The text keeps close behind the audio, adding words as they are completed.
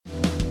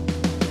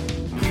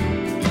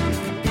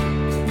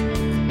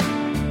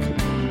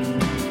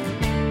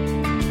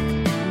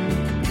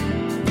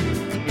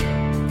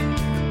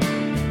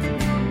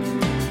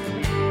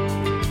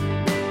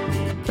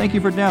Thank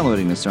you for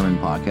downloading the sermon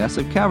podcast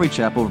of Calvary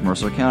Chapel of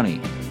Mercer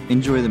County.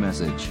 Enjoy the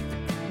message.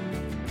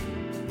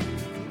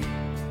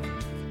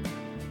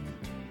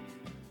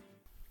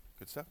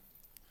 Good stuff.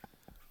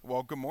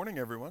 Well, good morning,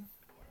 everyone.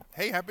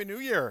 Hey, Happy New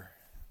Year.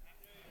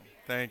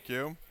 Thank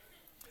you.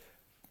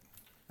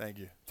 Thank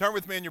you. Turn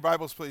with me in your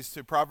Bibles, please,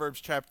 to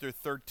Proverbs chapter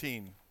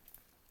 13.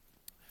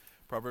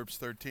 Proverbs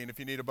 13. If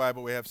you need a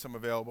Bible, we have some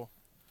available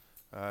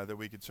that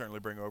we could certainly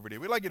bring over to you.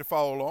 We'd like you to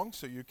follow along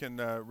so you can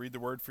read the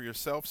word for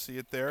yourself, see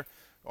it there.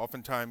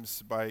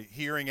 Oftentimes, by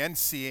hearing and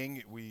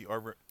seeing, we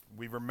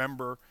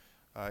remember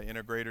in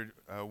a greater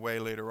way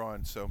later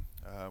on. So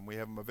we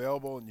have them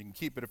available, and you can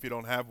keep it if you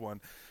don't have one.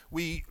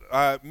 We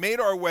made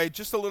our way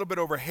just a little bit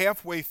over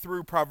halfway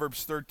through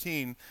Proverbs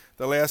 13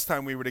 the last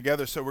time we were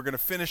together, so we're going to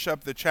finish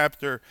up the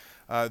chapter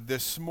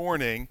this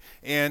morning.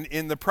 And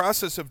in the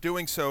process of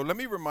doing so, let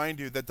me remind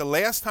you that the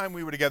last time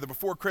we were together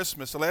before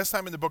Christmas, the last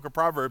time in the book of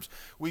Proverbs,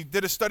 we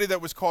did a study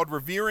that was called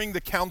Revering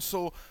the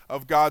Counsel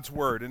of God's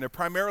Word, and it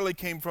primarily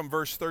came from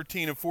verse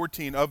 13 and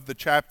 14 of the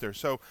chapter.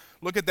 So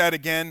look at that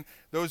again.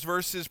 Those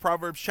verses,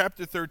 Proverbs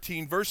chapter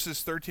 13,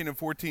 verses 13 and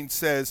 14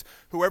 says,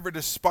 "Whoever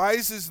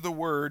despises the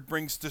word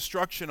brings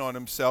destruction on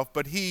himself,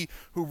 but he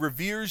who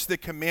reveres the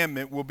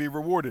commandment will be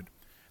rewarded.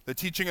 The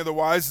teaching of the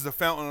wise is a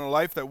fountain of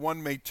life, that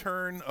one may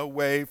turn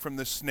away from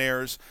the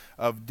snares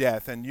of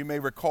death." And you may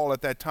recall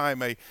at that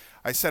time,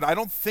 I said, I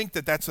don't think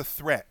that that's a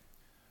threat.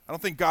 I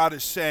don't think God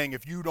is saying,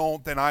 if you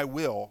don't, then I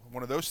will,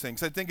 one of those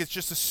things. I think it's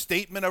just a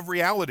statement of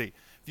reality.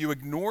 If you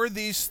ignore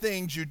these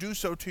things, you do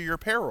so to your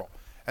peril,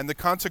 and the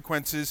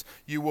consequences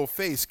you will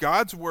face.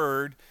 God's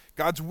word,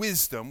 God's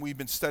wisdom, we've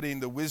been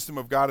studying the wisdom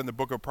of God in the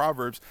book of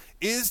Proverbs,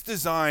 is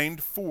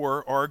designed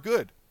for our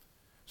good.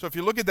 So if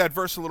you look at that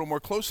verse a little more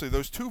closely,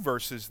 those two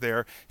verses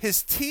there,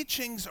 his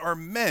teachings are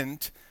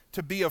meant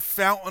to be a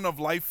fountain of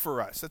life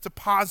for us. That's a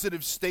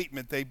positive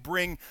statement. They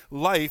bring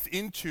life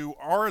into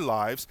our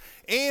lives,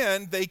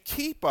 and they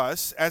keep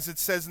us, as it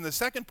says in the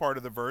second part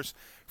of the verse,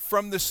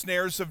 from the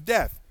snares of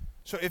death.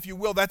 So if you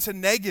will, that's a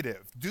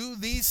negative. Do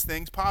these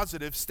things,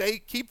 positive.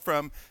 Keep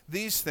from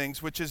these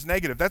things, which is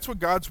negative. That's what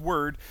God's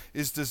word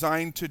is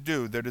designed to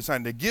do. They're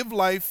designed to give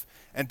life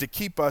and to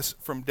keep us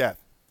from death.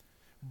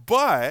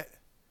 But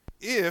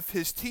if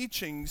his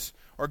teachings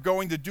are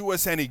going to do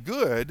us any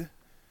good,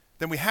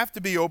 then we have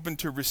to be open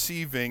to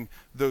receiving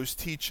those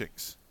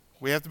teachings.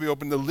 We have to be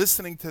open to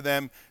listening to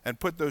them and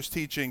put those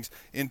teachings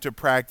into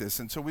practice.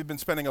 And so we've been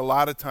spending a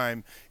lot of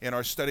time in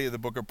our study of the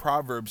book of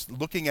Proverbs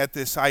looking at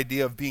this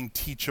idea of being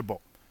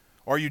teachable.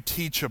 Are you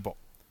teachable?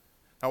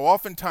 Now,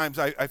 oftentimes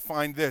I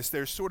find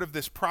there's sort of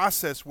this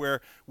process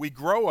where we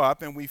grow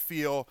up and we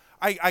feel,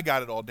 I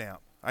got it all down.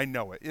 I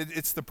know it.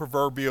 It's the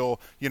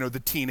proverbial,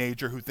 the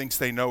teenager who thinks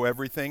they know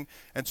everything.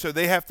 And so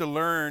they have to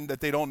learn that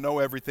they don't know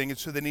everything, and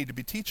so they need to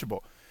be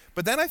teachable.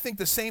 But then I think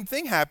the same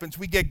thing happens.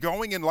 We get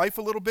going in life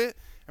a little bit,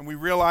 and we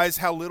realize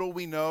how little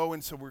we know,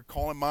 and so we're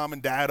calling mom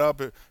and dad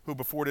up who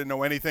before didn't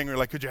know anything. We're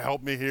like, could you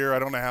help me here? I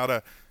don't know how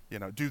to,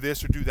 do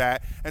this or do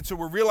that. And so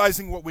we're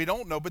realizing what we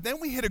don't know, but then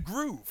we hit a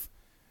groove,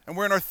 and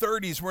we're in our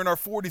 30s, we're in our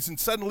 40s, and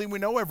suddenly we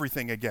know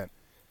everything again.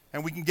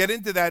 And we can get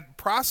into that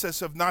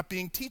process of not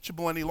being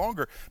teachable any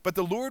longer. But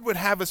the Lord would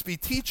have us be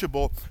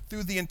teachable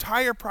through the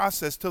entire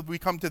process till we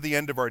come to the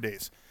end of our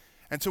days.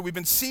 And so we've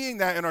been seeing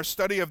that in our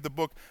study of the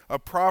book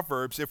of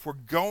Proverbs. If we're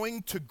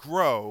going to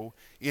grow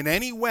in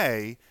any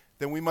way,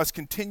 then we must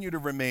continue to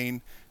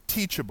remain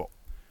teachable.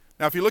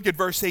 Now, if you look at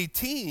verse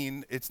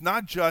 18, it's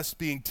not just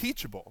being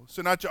teachable.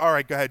 So all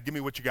right, go ahead, give me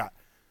what you got.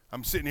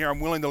 I'm sitting here, I'm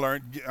willing to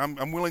learn,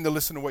 I'm willing to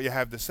listen to what you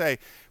have to say.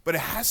 But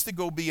it has to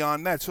go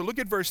beyond that. So look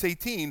at verse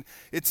 18.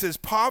 It says,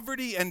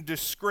 "Poverty and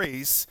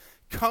disgrace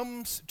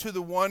comes to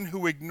the one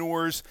who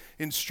ignores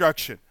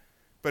instruction,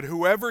 but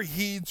whoever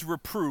heeds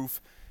reproof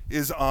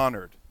is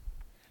honored."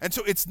 And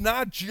so it's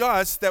not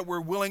just that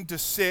we're willing to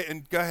sit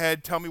and go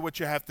ahead, tell me what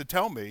you have to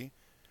tell me,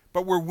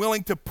 but we're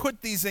willing to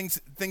put these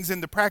things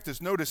into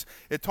practice. Notice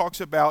it talks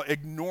about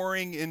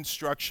ignoring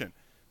instruction.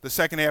 The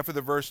second half of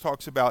the verse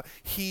talks about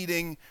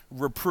heeding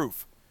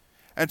reproof.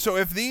 And so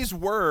if these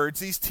words,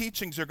 these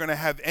teachings are going to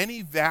have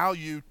any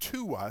value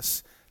to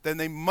us, then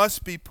they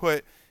must be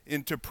put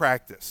into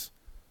practice.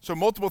 So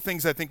multiple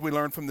things I think we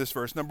learn from this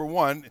verse. Number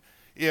one,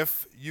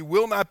 if you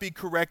will not be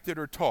corrected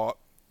or taught,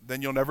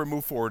 then you'll never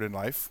move forward in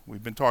life.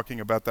 We've been talking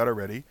about that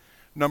already.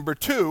 Number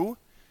two,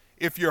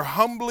 if you're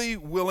humbly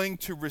willing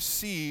to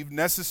receive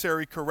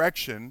necessary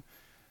correction,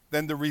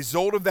 then the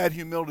result of that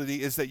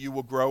humility is that you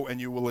will grow and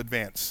you will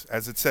advance.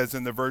 As it says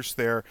in the verse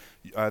there,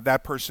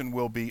 that person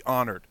will be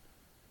honored.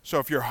 So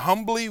if you're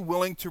humbly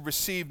willing to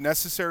receive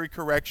necessary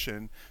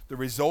correction, the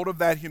result of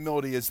that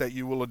humility is that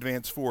you will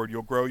advance forward.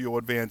 You'll grow, you'll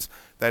advance.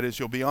 That is,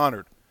 you'll be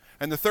honored.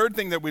 And the third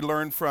thing that we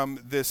learn from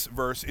this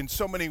verse, in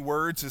so many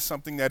words, is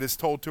something that is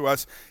told to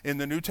us in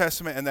the New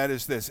Testament, and that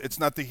is this. It's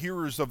not the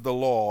hearers of the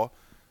law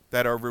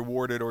that are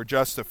rewarded or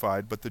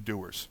justified, but the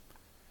doers.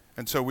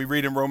 And so we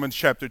read in Romans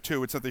chapter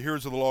 2, it's not the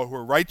hearers of the law who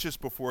are righteous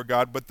before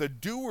God, but the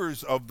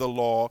doers of the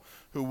law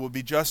who will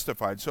be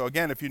justified. So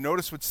again, if you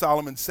notice what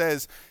Solomon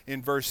says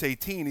in verse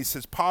 18, he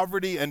says,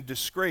 poverty and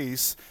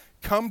disgrace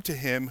come to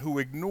him who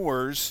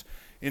ignores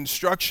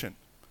instruction.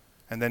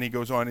 And then he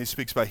goes on and he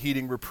speaks about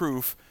heeding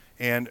reproof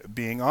and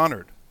being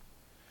honored.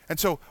 And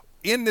so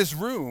in this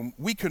room,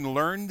 we can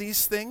learn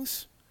these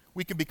things.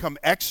 We can become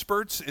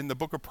experts in the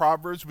book of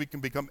Proverbs. We can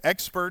become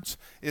experts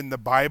in the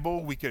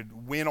Bible. We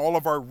could win all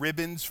of our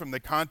ribbons from the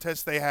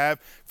contests they have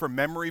for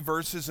memory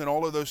verses and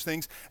all of those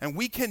things. And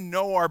we can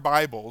know our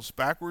Bibles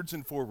backwards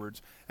and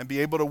forwards and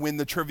be able to win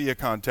the trivia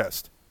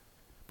contest.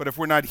 But if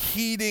we're not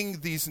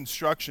heeding these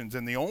instructions,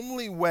 and the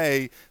only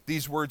way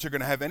these words are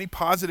going to have any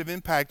positive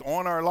impact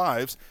on our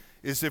lives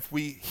is if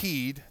we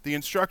heed the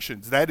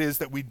instructions. That is,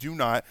 that we do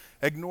not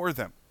ignore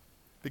them.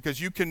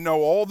 Because you can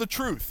know all the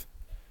truth,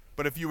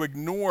 but if you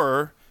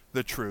ignore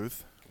the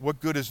truth, what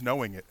good is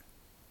knowing it?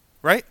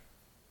 Right?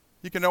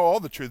 You can know all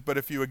the truth, but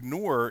if you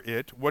ignore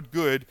it, what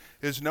good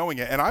is knowing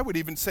it? And I would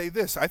even say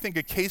this. I think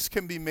a case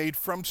can be made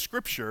from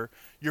Scripture.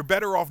 You're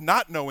better off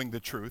not knowing the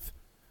truth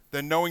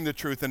than knowing the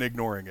truth and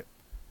ignoring it.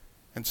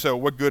 And so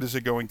what good is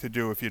it going to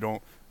do if you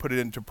don't put it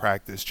into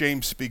practice?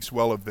 James speaks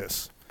well of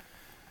this.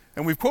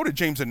 And we've quoted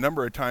James a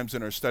number of times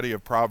in our study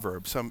of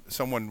Proverbs.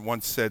 Someone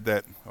once said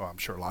that, I'm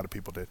sure a lot of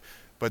people did,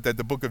 but that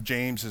the book of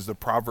James is the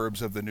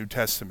Proverbs of the New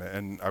Testament.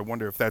 And I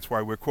wonder if that's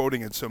why we're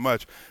quoting it so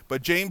much.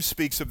 But James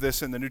speaks of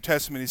this in the New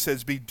Testament. He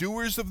says, "Be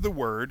doers of the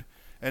word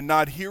and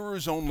not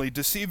hearers only,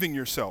 deceiving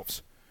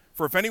yourselves.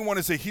 For if anyone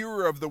is a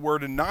hearer of the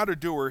word and not a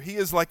doer, he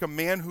is like a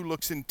man who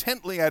looks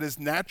intently at his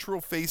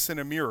natural face in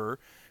a mirror.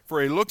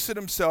 For he looks at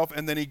himself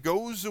and then he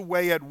goes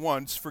away at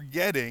once,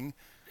 forgetting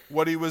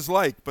what he was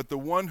like. But the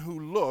one who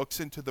looks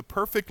into the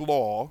perfect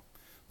law,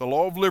 the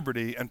law of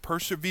liberty, and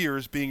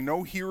perseveres, being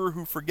no hearer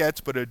who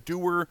forgets, but a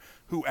doer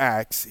who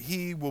acts,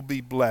 he will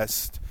be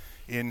blessed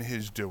in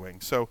his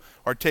doing." So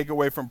our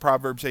takeaway from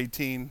Proverbs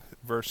 13,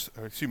 verse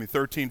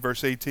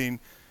 18,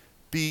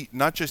 be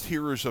not just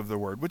hearers of the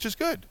word, which is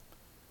good,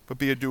 but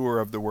be a doer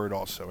of the word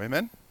also.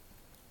 Amen?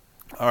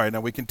 All right,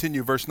 now we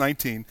continue. Verse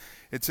 19,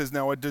 it says,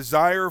 "Now a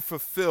desire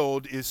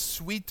fulfilled is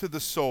sweet to the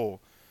soul,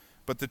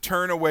 but to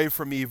turn away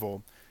from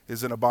evil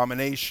is an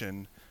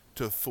abomination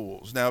to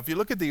fools." Now, if you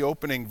look at the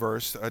opening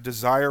verse, "a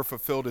desire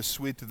fulfilled is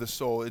sweet to the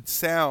soul," it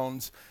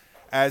sounds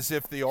as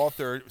if the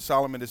author,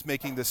 Solomon, is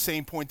making the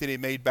same point that he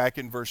made back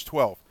in verse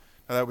 12.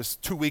 Now, that was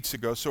 2 weeks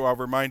ago, so I'll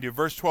remind you.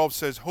 Verse 12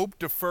 says, "Hope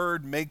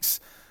deferred makes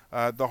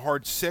the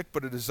heart sick,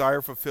 but a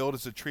desire fulfilled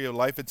is a tree of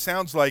life." It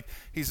sounds like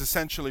he's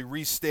essentially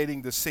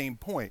restating the same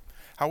point.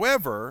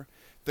 However,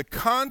 the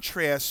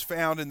contrast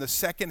found in the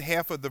second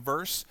half of the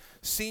verse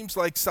seems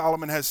like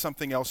Solomon has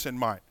something else in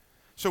mind.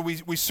 So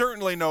we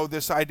certainly know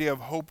this idea of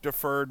hope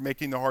deferred,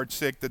 making the heart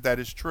sick, that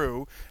is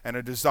true, and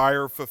a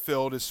desire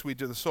fulfilled is sweet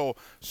to the soul.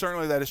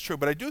 Certainly that is true,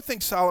 but I do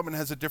think Solomon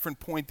has a different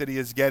point that he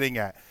is getting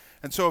at.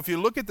 And so if you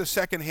look at the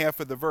second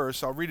half of the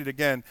verse, I'll read it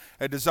again.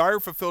 "A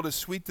desire fulfilled is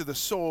sweet to the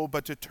soul,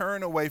 but to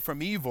turn away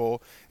from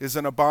evil is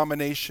an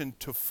abomination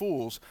to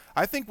fools."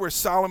 I think where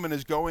Solomon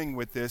is going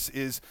with this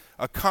is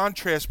a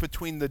contrast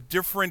between the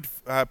different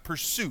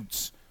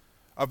pursuits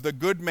of the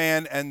good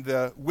man and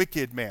the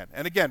wicked man.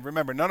 And again,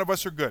 remember, none of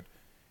us are good.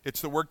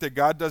 It's the work that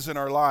God does in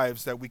our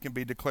lives that we can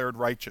be declared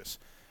righteous.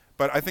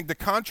 But I think the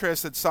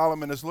contrast that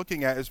Solomon is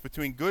looking at is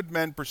between good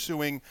men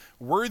pursuing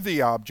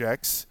worthy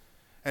objects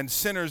and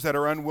sinners that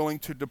are unwilling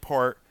to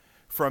depart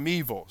from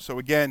evil. So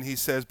again, he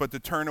says, "But to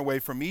turn away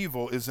from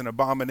evil is an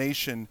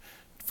abomination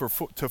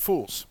to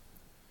fools."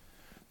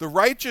 The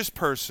righteous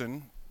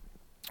person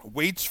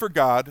waits for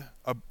God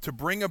to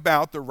bring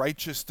about the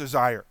righteous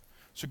desire.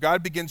 So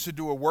God begins to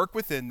do a work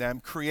within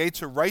them,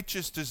 creates a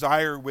righteous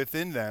desire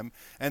within them,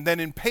 and then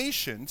in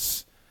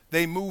patience,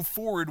 they move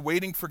forward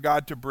waiting for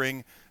God to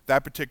bring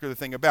that particular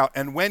thing about.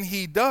 And when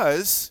he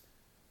does,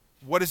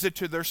 what is it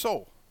to their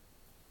soul?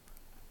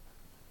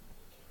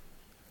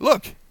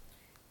 Look,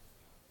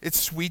 it's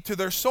sweet to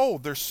their soul.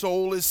 Their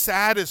soul is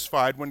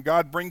satisfied when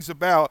God brings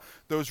about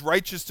those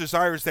righteous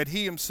desires that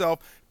he himself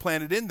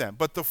planted in them.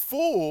 But the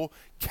fool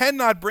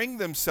cannot bring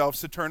themselves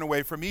to turn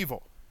away from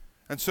evil.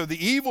 And so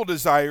the evil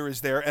desire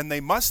is there, and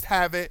they must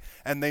have it,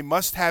 and they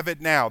must have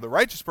it now. The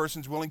righteous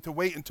person is willing to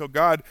wait until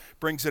God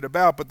brings it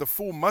about, but the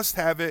fool must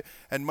have it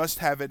and must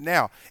have it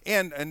now.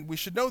 And we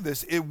should know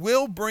this, it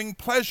will bring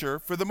pleasure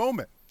for the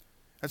moment.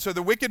 And so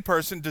the wicked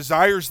person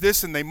desires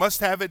this, and they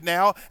must have it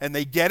now, and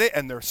they get it,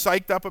 and they're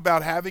psyched up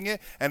about having it,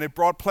 and it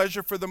brought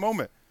pleasure for the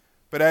moment.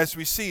 But as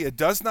we see, it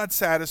does not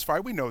satisfy.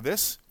 We know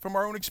this from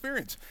our own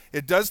experience.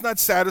 It does not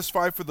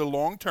satisfy for the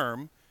long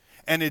term,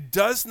 and it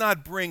does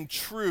not bring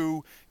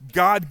true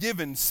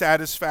God-given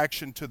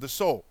satisfaction to the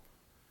soul.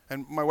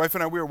 And my wife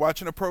and I, we were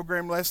watching a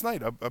program last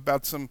night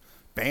about some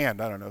band,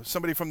 I don't know,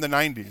 somebody from the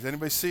 90s.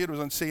 Anybody see it? It was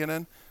on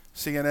CNN?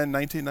 CNN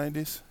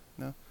 1990s?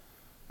 No?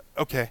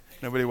 Okay,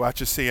 nobody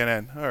watches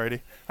CNN. Alrighty,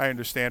 I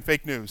understand.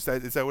 Fake news.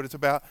 Is that what it's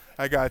about?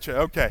 I gotcha.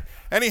 Okay.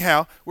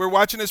 Anyhow, we're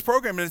watching this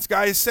program, and this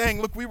guy is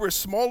saying, look, we were a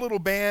small little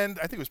band.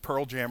 I think it was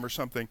Pearl Jam or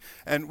something.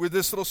 And we're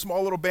this little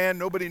small little band.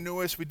 Nobody knew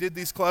us. We did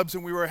these clubs,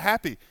 and we were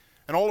happy.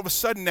 And all of a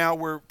sudden now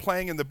we're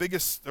playing in the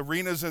biggest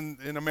arenas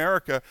in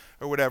America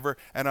or whatever,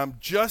 and I'm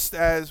just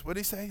as, what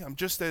did he say? I'm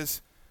just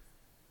as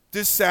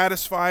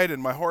dissatisfied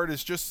and my heart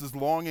is just as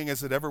longing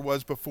as it ever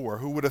was before.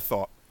 Who would have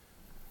thought?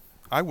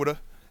 I would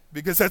have,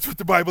 because that's what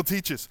the Bible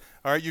teaches.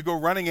 All right, you go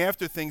running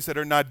after things that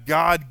are not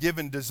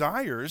God-given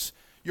desires,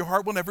 your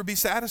heart will never be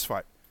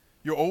satisfied.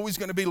 You're always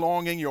going to be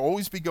longing. You'll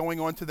always be going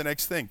on to the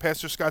next thing.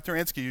 Pastor Scott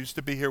Taransky used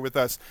to be here with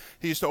us.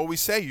 He used to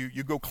always say,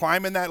 you go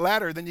climbing that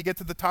ladder, then you get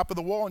to the top of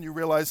the wall and you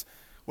realize,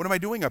 what am I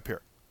doing up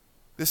here?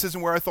 This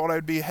isn't where I thought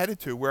I'd be headed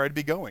to, where I'd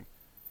be going.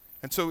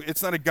 And so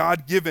it's not a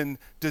God-given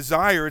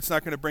desire. It's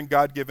not going to bring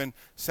God-given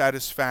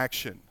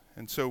satisfaction.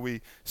 And so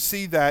we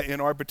see that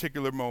in our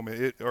particular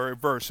moment, or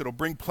verse. It'll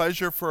bring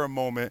pleasure for a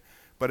moment,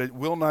 but it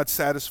will not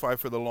satisfy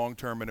for the long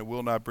term, and it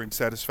will not bring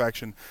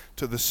satisfaction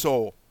to the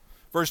soul.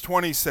 Verse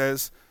 20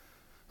 says,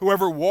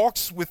 whoever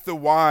walks with the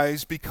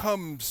wise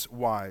becomes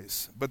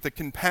wise, but the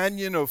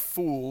companion of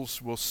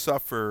fools will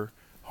suffer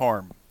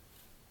harm.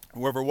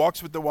 Whoever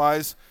walks with the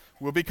wise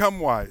will become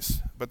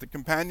wise, but the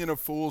companion of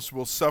fools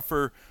will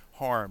suffer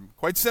harm.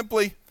 Quite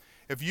simply,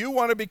 if you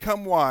want to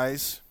become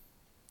wise,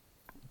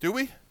 do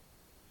we?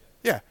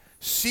 Yeah.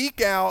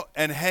 Seek out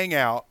and hang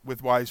out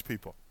with wise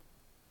people.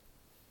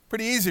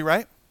 Pretty easy,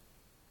 right?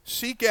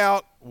 Seek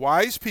out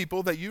wise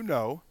people that you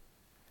know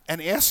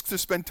and ask to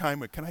spend time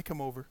with. Can I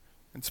come over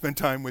and spend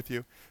time with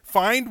you?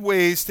 Find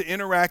ways to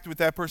interact with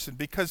that person,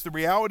 because the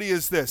reality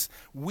is this: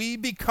 we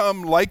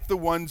become like the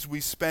ones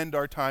we spend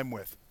our time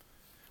with.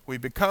 We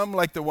become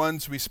like the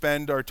ones we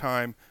spend our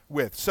time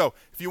with. So,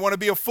 if you want to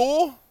be a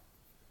fool,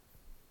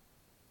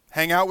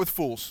 hang out with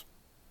fools.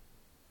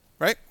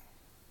 Right?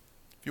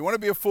 If you want to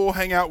be a fool,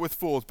 hang out with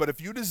fools. But if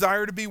you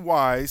desire to be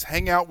wise,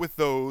 hang out with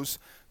those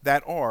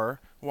that are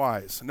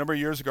wise. A number of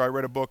years ago, I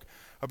read a book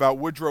about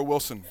Woodrow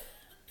Wilson.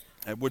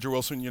 And Woodrow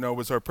Wilson,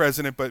 was our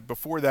president, but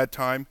before that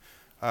time,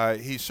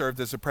 he served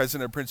as the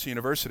president of Princeton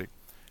University.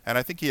 And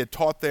I think he had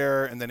taught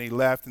there, and then he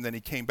left, and then he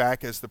came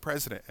back as the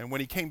president. And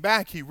when he came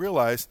back, he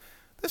realized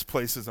this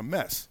place is a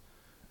mess.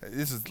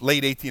 This is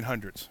late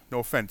 1800s. No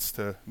offense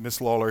to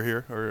Miss Lawler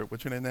here, or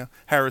what's your name now?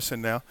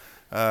 Harrison now,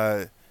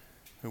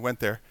 who went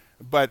there.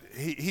 But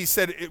he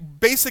said,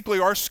 basically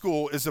our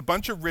school is a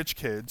bunch of rich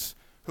kids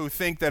who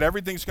think that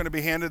everything's going to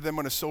be handed to them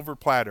on a silver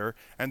platter,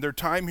 and their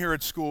time here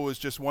at school is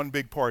just one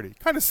big party.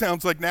 Kind of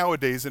sounds like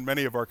nowadays in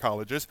many of our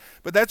colleges,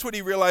 but that's what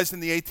he realized in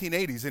the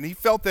 1880s. And he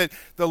felt that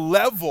the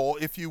level,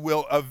 if you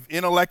will, of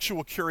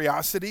intellectual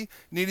curiosity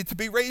needed to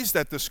be raised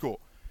at the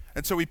school.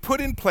 And so he put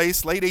in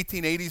place, late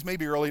 1880s,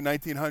 maybe early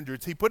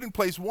 1900s, he put in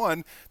place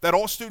one that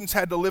all students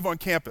had to live on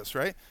campus,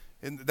 right?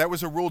 And that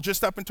was a rule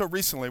just up until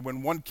recently,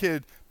 when one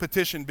kid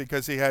petitioned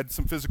because he had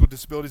some physical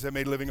disabilities that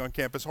made living on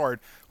campus hard,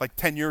 like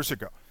 10 years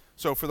ago.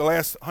 So for the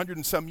last 100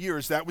 and some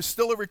years, that was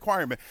still a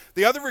requirement.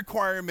 The other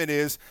requirement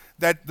is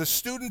that the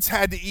students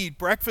had to eat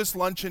breakfast,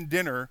 lunch, and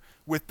dinner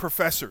with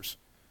professors.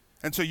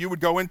 And so you would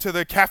go into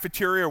the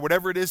cafeteria or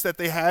whatever it is that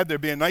they had.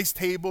 There'd be a nice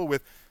table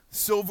with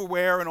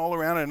silverware and all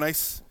around, and a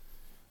nice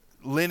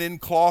linen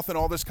cloth and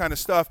all this kind of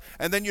stuff,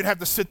 and then you'd have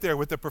to sit there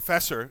with the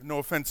professor. No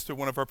offense to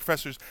one of our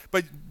professors,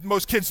 but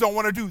most kids don't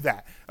want to do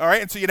that, all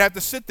right? And so you'd have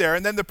to sit there,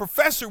 and then the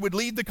professor would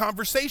lead the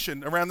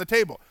conversation around the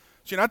table.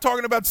 So you're not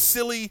talking about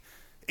silly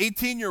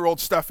 18-year-old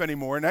stuff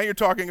anymore. Now you're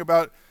talking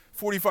about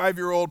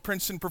 45-year-old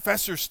Princeton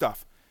professor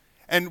stuff.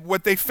 And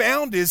what they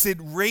found is it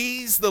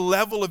raised the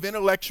level of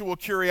intellectual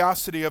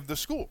curiosity of the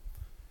school.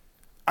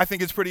 I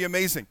think it's pretty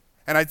amazing.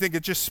 And I think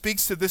it just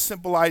speaks to this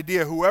simple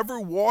idea: whoever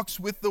walks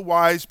with the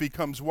wise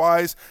becomes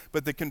wise,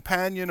 but the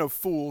companion of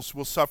fools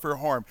will suffer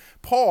harm.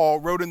 Paul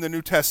wrote in the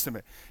New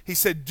Testament, he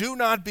said, do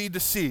not be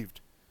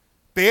deceived.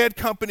 Bad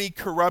company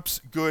corrupts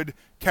good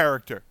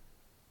character.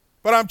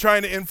 But I'm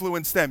trying to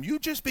influence them. You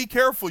just be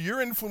careful.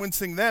 You're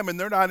influencing them, and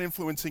they're not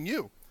influencing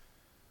you.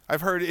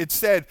 I've heard it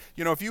said,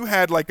 if you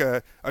had like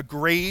a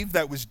grave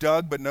that was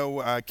dug but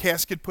no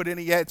casket put in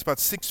it yet, it's about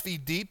 6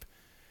 feet deep,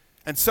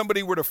 and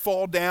somebody were to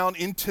fall down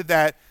into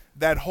that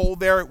hole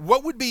there,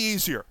 what would be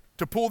easier,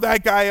 to pull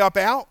that guy up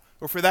out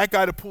or for that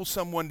guy to pull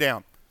someone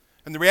down?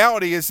 And the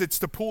reality is it's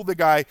to pull the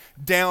guy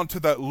down to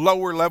the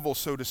lower level,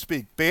 so to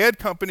speak. Bad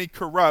company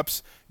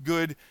corrupts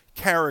good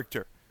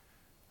character.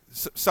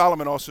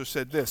 Solomon also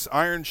said this: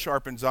 iron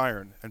sharpens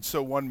iron, and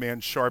so one man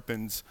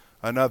sharpens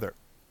another.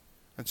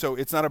 And so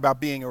it's not about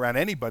being around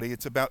anybody,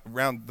 it's about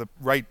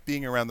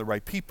being around the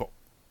right people.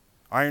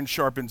 Iron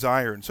sharpens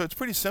iron. So it's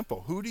pretty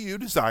simple. Who do you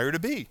desire to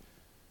be?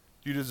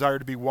 Do you desire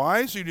to be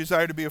wise, or do you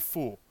desire to be a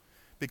fool?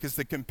 Because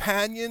the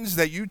companions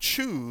that you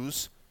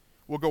choose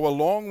will go a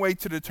long way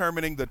to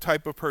determining the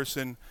type of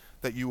person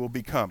that you will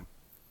become.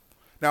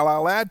 Now,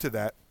 I'll add to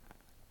that,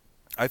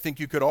 I think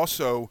you could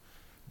also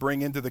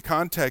bring into the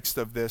context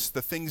of this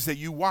the things that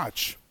you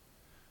watch,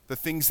 the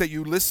things that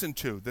you listen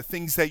to, the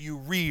things that you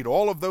read.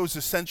 All of those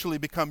essentially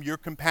become your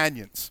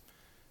companions.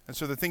 And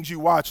so the things you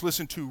watch,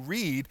 listen to,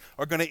 read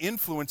are going to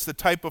influence the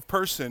type of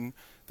person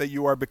that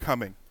you are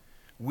becoming.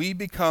 We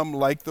become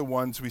like the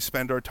ones we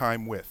spend our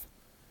time with.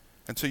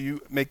 And so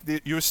you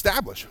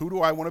establish, who do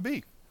I want to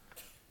be?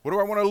 What do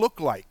I want to look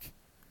like?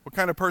 What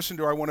kind of person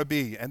do I want to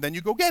be? And then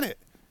you go get it.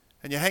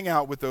 And you hang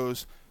out with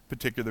those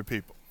particular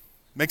people.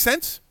 Make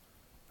sense?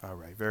 All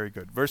right, very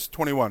good. Verse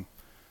 21.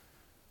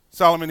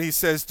 Solomon, he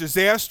says,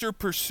 disaster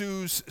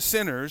pursues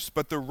sinners,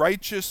 but the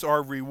righteous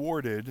are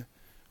rewarded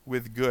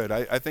with good.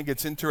 I think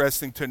it's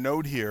interesting to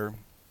note here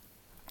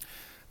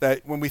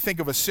that when we think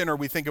of a sinner,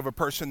 we think of a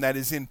person that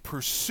is in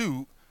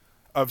pursuit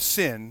of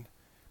sin.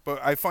 But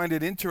I find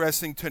it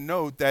interesting to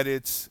note that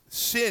it's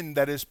sin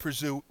that is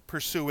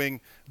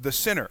pursuing the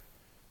sinner.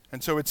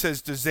 And so it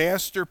says,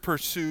 disaster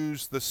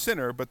pursues the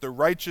sinner, but the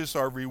righteous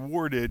are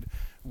rewarded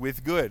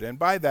with good. And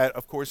by that,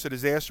 of course, the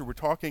disaster, we're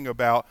talking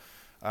about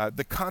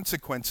the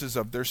consequences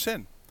of their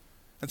sin.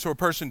 And so a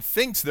person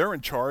thinks they're in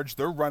charge,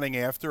 they're running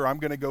after, I'm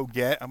going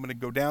to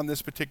go down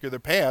this particular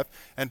path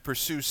and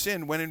pursue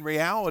sin, when in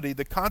reality,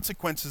 the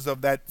consequences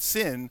of that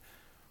sin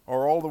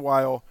are all the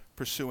while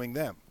pursuing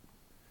them.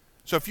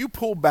 So if you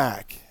pull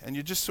back and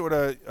you just sort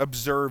of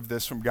observe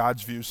this from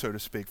God's view, so to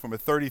speak, from a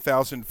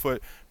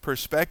 30,000-foot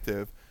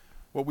perspective,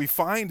 what we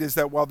find is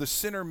that while the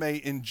sinner may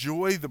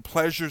enjoy the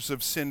pleasures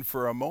of sin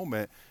for a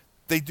moment,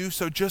 they do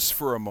so just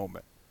for a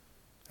moment.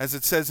 As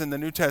it says in the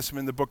New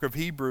Testament, in the book of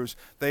Hebrews,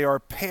 they are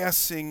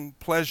passing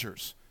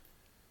pleasures.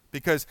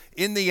 Because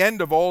in the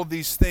end of all of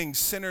these things,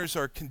 sinners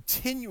are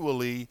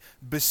continually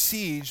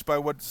besieged by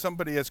what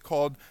somebody has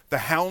called the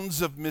hounds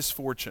of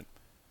misfortune.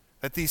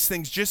 That these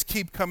things just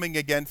keep coming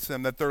against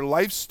them, that their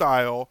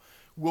lifestyle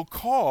will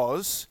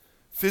cause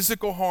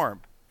physical harm,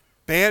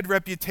 bad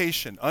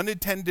reputation,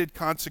 unintended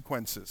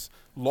consequences,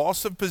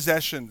 loss of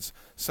possessions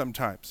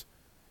sometimes.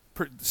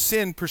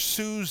 Sin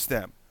pursues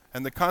them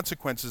and the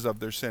consequences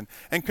of their sin.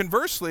 And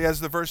conversely, as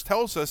the verse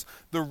tells us,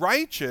 the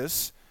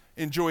righteous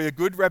enjoy a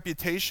good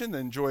reputation,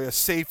 enjoy a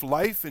safe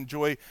life,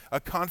 enjoy a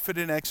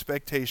confident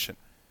expectation.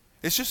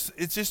 It's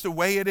just the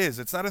way it is.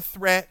 It's not a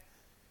threat.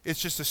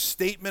 It's just a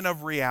statement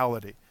of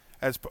reality.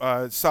 As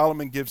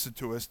Solomon gives it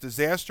to us,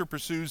 disaster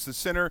pursues the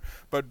sinner,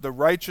 but the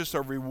righteous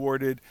are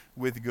rewarded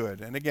with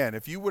good. And again,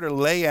 if you were to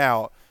lay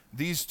out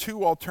these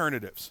two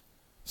alternatives,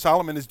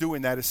 Solomon is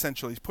doing that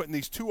essentially. He's putting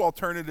these two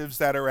alternatives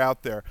that are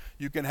out there.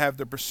 You can have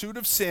the pursuit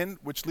of sin,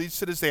 which leads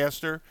to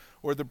disaster,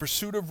 or the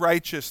pursuit of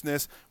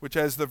righteousness, which,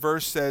 as the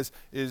verse says,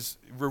 is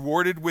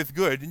rewarded with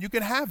good. And you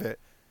can have it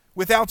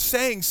without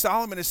saying,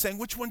 Solomon is saying,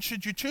 which one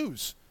should you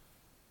choose?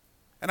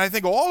 And I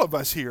think all of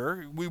us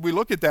here, we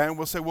look at that and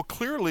we'll say, well,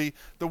 clearly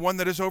the one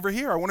that is over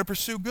here, I want to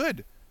pursue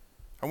good.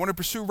 I want to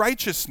pursue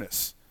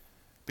righteousness,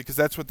 because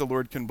that's what the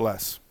Lord can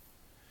bless.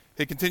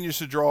 He continues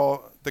to draw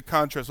the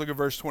contrast. Look at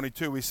verse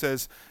 22. He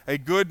says, a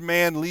good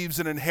man leaves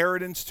an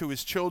inheritance to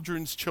his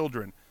children's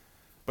children,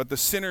 but the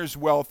sinner's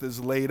wealth is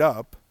laid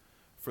up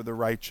for the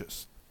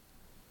righteous.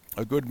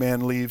 A good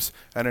man leaves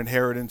an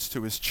inheritance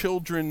to his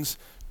children's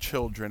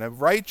children. A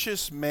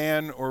righteous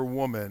man or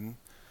woman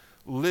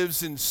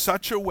lives in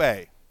such a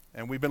way,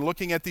 and we've been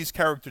looking at these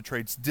character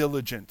traits: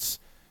 diligence,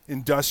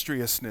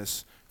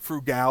 industriousness,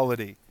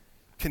 frugality,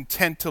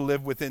 content to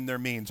live within their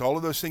means, all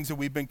of those things that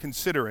we've been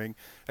considering.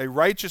 A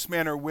righteous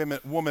man or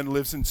woman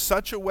lives in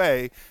such a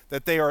way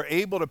that they are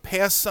able to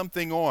pass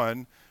something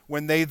on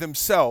when they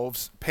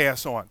themselves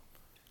pass on.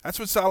 That's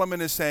what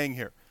Solomon is saying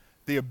here.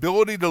 The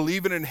ability to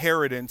leave an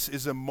inheritance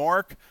is a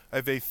mark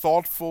of a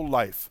thoughtful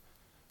life,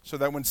 so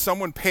that when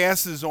someone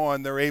passes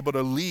on, they're able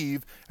to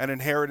leave an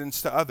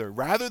inheritance to others.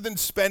 Rather than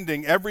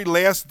spending every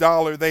last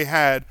dollar they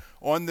had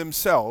on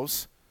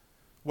themselves,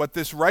 what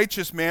this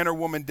righteous man or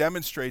woman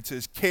demonstrates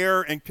is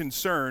care and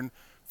concern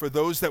for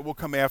those that will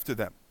come after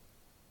them.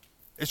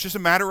 It's just a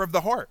matter of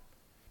the heart.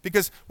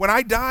 Because when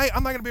I die,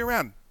 I'm not going to be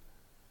around.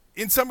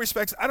 In some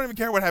respects, I don't even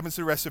care what happens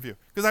to the rest of you,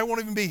 because I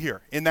won't even be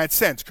here in that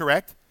sense,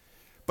 correct?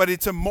 But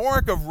it's a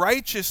mark of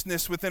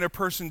righteousness within a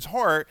person's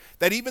heart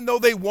that even though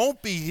they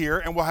won't be here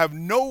and will have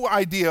no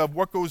idea of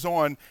what goes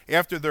on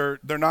after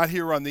they're not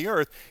here on the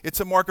earth, it's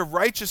a mark of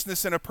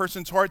righteousness in a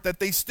person's heart that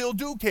they still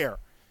do care,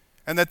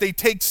 and that they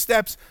take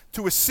steps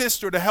to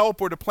assist or to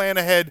help or to plan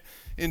ahead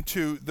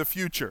into the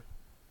future.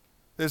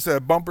 There's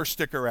a bumper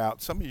sticker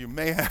out. Some of you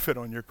may have it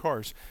on your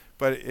cars,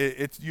 but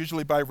it's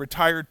usually by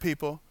retired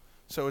people.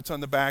 So it's on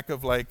the back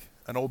of like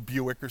an old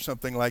Buick or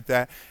something like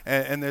that.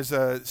 And there's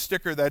a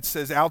sticker that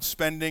says,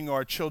 outspending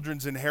our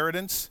children's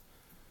inheritance.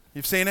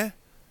 You've seen it?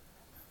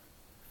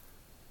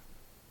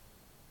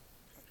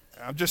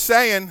 I'm just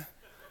saying.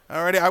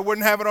 Alrighty, I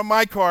wouldn't have it on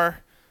my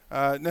car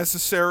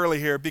necessarily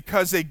here,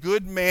 because a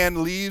good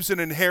man leaves an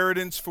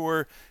inheritance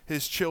for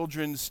his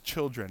children's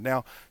children.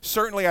 Now,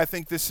 certainly I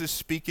think this is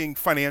speaking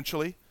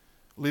financially,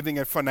 leaving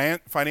a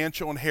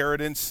financial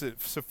inheritance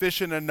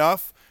sufficient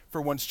enough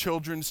for one's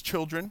children's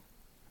children.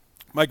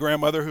 My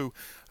grandmother, who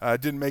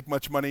didn't make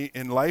much money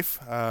in life,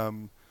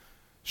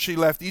 she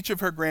left each of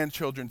her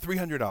grandchildren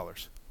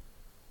 $300.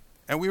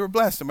 And we were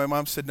blessed. And my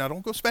mom said, now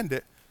don't go spend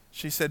it.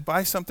 She said,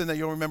 buy something that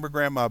you'll remember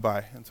Grandma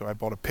by. And so I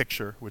bought a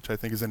picture, which I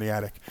think is in the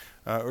attic,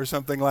 or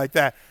something like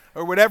that,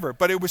 or whatever.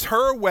 But it was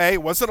her way.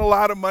 It wasn't a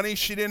lot of money.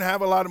 She didn't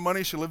have a lot of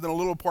money. She lived in a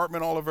little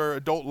apartment all of her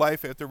adult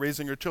life after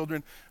raising her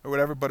children or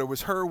whatever. But it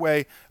was her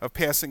way of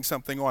passing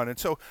something on. And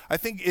so I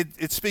think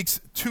it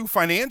speaks to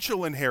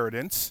financial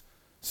inheritance,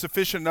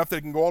 sufficient enough that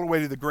it can go all the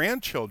way to the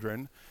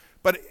grandchildren.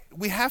 But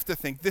we have to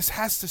think this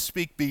has to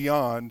speak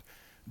beyond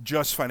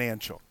just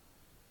financial.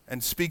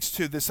 and speaks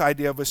to this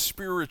idea of a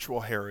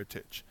spiritual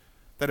heritage,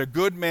 that a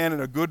good man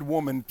and a good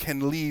woman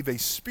can leave a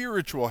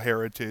spiritual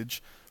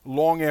heritage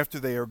long after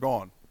they are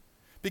gone.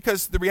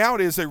 Because the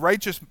reality is a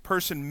righteous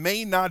person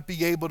may not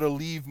be able to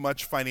leave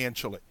much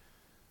financially.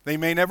 They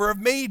may never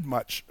have made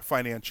much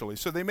financially,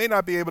 so they may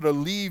not be able to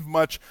leave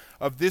much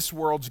of this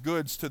world's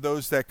goods to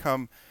those that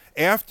come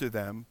after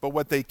them, but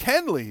what they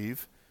can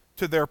leave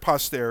to their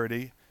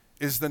posterity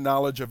is the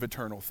knowledge of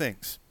eternal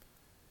things.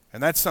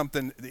 And that's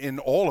something in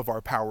all of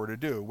our power to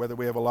do, whether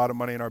we have a lot of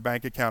money in our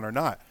bank account or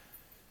not.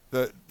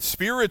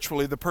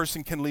 Spiritually, the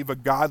person can leave a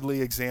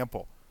godly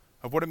example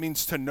of what it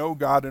means to know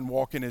God and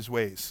walk in his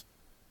ways.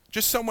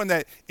 Just someone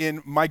that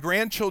in my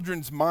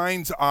grandchildren's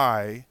mind's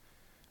eye,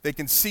 they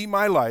can see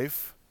my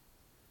life,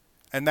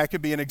 and that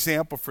could be an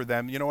example for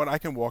them. You know what? I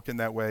can walk in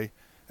that way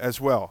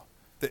as well.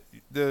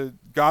 The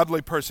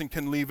godly person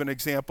can leave an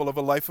example of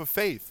a life of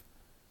faith.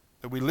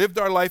 That we lived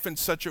our life in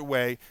such a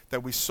way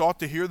that we sought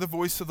to hear the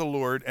voice of the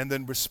Lord and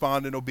then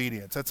respond in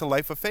obedience. That's a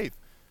life of faith.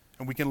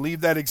 And we can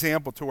leave that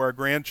example to our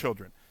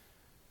grandchildren.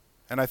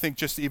 And I think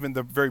just even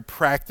the very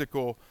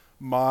practical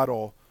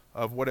model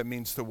of what it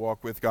means to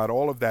walk with God,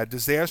 all of that.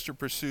 Disaster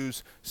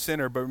pursues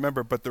sinner, but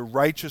remember, but the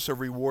righteous are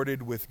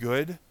rewarded with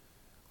good.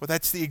 Well,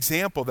 that's the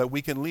example that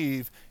we can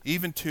leave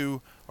even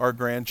to our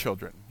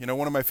grandchildren. You know,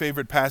 one of my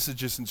favorite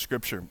passages in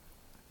Scripture,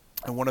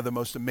 and one of the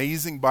most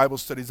amazing Bible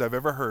studies I've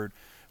ever heard,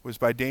 was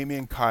by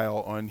Damian Kyle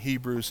on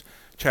Hebrews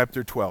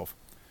chapter 12.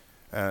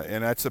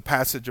 And that's a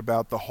passage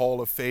about the hall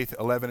of faith,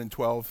 11 and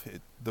 12.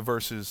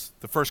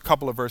 The first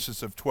couple of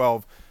verses of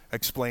 12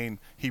 explain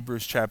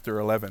Hebrews chapter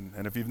 11.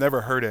 And if you've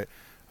never heard it,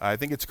 I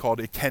think it's called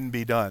It Can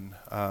Be Done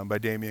by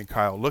Damian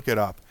Kyle. Look it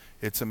up.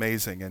 It's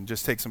amazing, and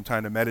just take some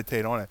time to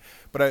meditate on it.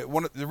 But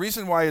the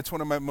reason why it's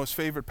one of my most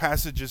favorite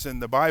passages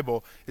in the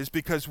Bible is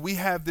because we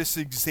have this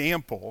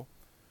example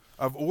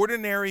of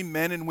ordinary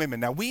men and women.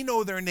 Now, we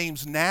know their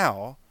names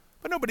now,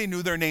 but nobody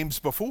knew their names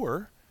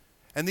before.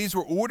 And these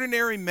were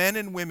ordinary men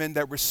and women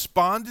that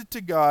responded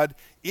to God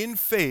in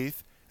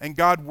faith, and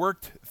God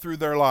worked through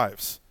their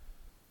lives.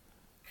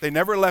 They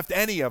never left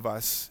any of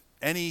us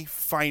any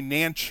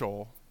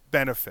financial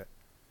benefit,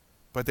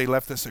 but they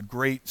left us a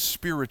great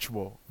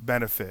spiritual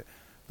benefit,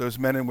 those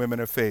men and women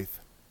of faith.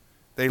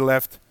 They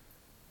left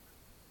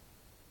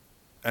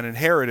an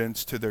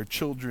inheritance to their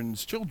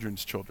children's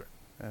children's children.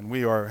 And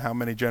we are how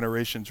many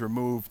generations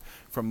removed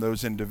from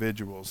those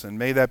individuals. And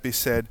may that be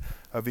said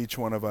of each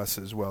one of us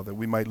as well, that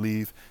we might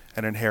leave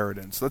an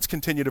inheritance. Let's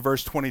continue to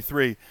verse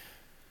 23.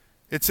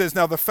 It says,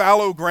 "Now the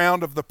fallow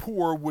ground of the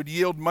poor would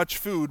yield much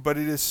food, but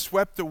it is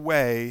swept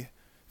away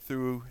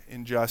through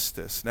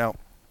injustice." Now,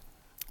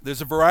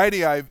 there's a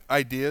variety of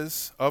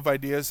ideas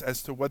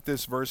as to what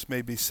this verse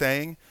may be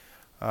saying,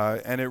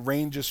 and it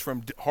ranges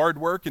from hard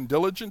work and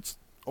diligence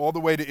all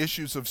the way to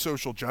issues of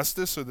social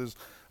justice. So there's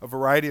a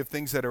variety of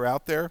things that are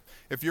out there.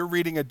 If you're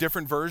reading a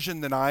different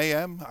version than I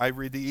am, I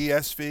read the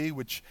ESV,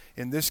 which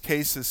in this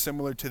case is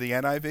similar to the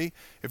NIV.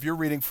 If you're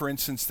reading, for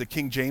instance, the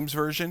King James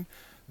Version,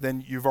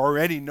 then you've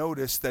already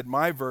noticed that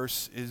my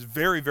verse is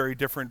very, very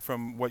different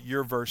from what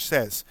your verse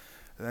says.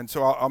 And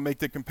so I'll make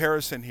the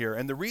comparison here.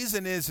 And the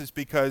reason is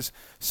because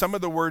some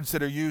of the words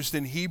that are used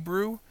in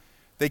Hebrew,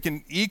 they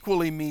can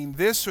equally mean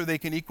this or they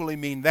can equally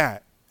mean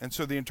that. And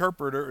so the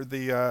interpreter,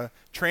 the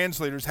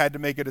translators had to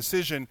make a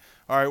decision.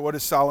 All right, what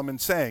is Solomon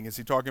saying? Is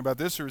he talking about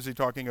this or is he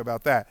talking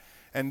about that?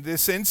 And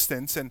this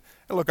instance, and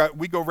look,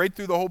 we go right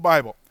through the whole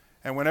Bible.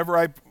 And whenever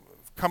I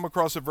come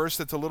across a verse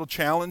that's a little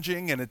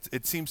challenging and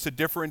it seems to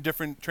differ in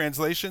different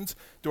translations,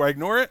 do I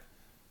ignore it?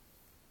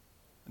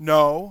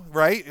 No,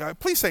 right?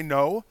 Please say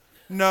no.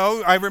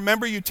 No, I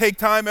remember you take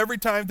time every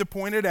time to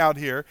point it out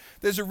here.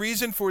 There's a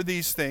reason for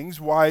these things,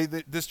 why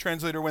this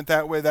translator went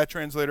that way, that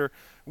translator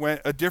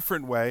went a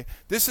different way.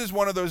 This is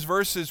one of those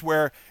verses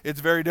where it's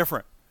very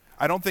different.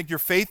 I don't think your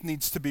faith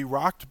needs to be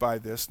rocked by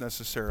this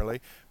necessarily,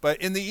 but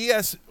in the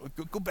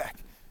go back.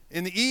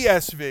 In the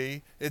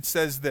ESV, it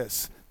says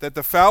this, that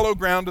the fallow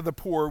ground of the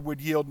poor would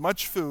yield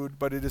much food,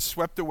 but it is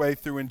swept away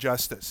through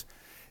injustice.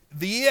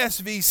 The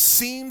ESV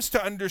seems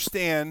to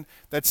understand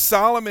that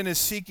Solomon is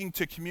seeking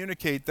to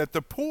communicate that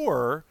the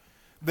poor,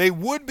 they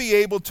would be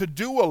able to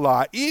do a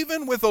lot,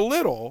 even with a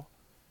little,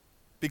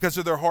 because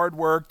of their hard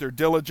work, their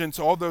diligence,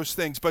 all those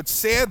things. But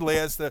sadly,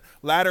 as the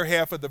latter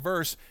half of the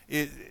verse,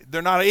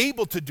 they're not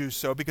able to do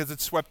so because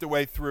it's swept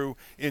away through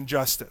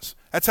injustice.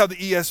 That's how the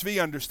ESV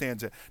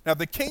understands it. Now,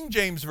 the King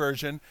James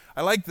Version,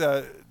 I like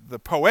the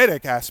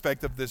poetic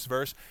aspect of this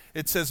verse.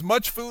 It says,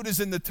 "Much food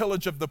is in the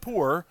tillage of the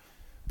poor,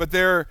 but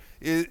there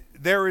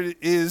it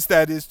is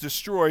that is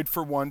destroyed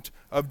for want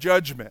of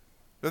judgment."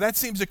 Now that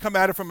seems to come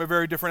at it from a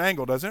very different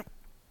angle, doesn't it?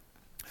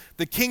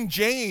 The King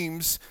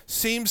James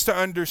seems to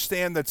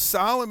understand that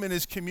Solomon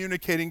is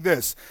communicating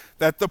this,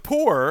 that the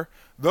poor,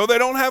 though they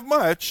don't have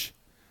much,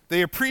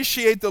 they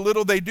appreciate the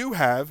little they do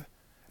have,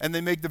 and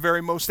they make the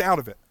very most out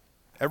of it.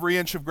 Every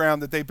inch of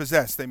ground that they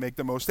possess, they make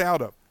the most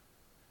out of.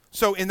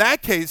 So in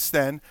that case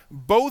then,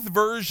 both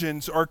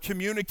versions are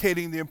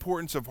communicating the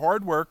importance of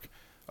hard work,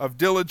 of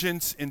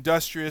diligence,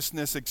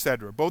 industriousness,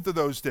 etc. Both of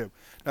those do.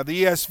 Now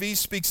the ESV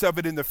speaks of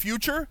it in the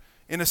future.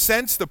 In a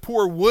sense, the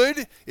poor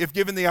would if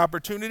given the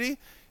opportunity.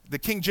 The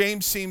King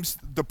James seems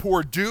the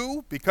poor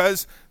do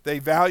because they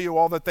value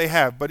all that they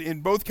have. But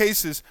in both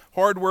cases,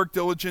 hard work,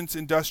 diligence,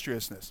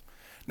 industriousness.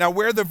 Now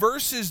where the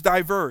verses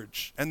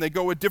diverge and they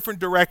go a different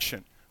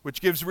direction,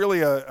 which gives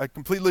really a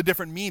completely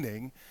different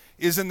meaning,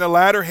 is in the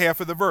latter half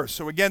of the verse.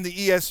 So again, the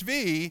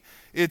ESV,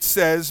 it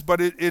says,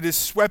 but it is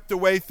swept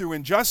away through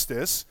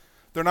injustice.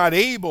 They're not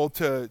able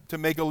to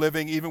make a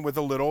living even with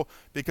a little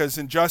because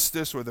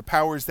injustice or the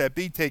powers that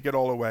be take it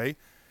all away.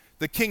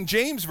 The King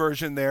James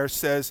Version there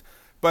says,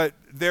 but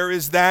there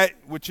is that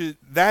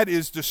that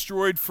is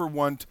destroyed for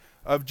want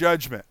of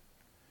judgment.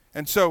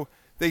 And so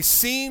they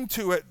seem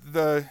to,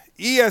 the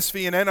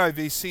ESV and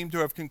NIV seem to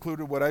have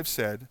concluded what I've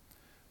said,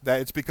 that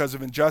it's because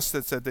of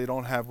injustice that they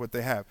don't have what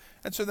they have.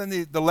 And so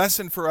then the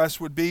lesson for us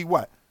would be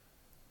what?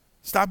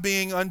 Stop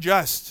being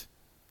unjust.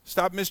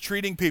 Stop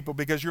mistreating people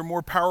because you're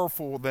more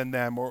powerful than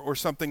them or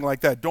something like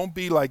that. Don't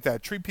be like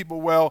that. Treat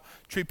people well,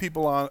 treat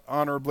people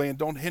honorably, and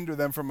don't hinder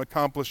them from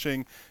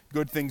accomplishing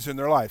good things in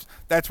their lives.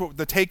 That's what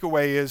the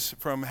takeaway is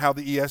from how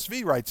the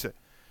ESV writes it.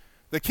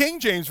 The King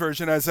James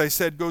Version, as I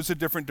said, goes a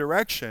different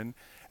direction,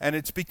 and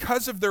it's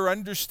because of their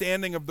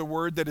understanding of the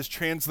word that is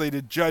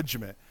translated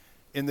judgment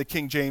in the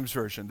King James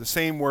Version. The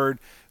same word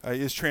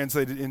is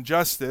translated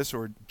injustice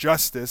or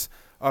justice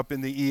up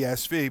in the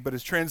ESV, but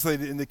it's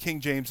translated in the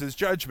King James as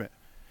judgment.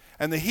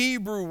 And the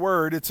Hebrew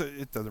word, it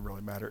doesn't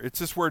really matter. It's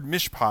this word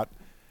mishpat,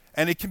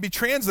 and it can be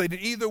translated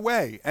either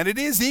way, and it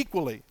is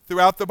equally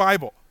throughout the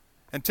Bible.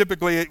 And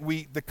typically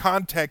the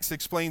context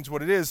explains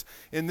what it is.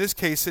 In this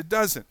case, it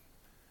doesn't.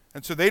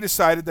 And so they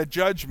decided that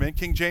judgment,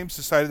 King James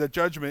decided that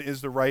judgment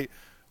is the right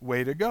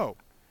way to go.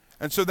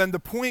 And so then the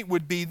point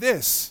would be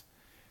this.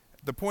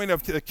 The point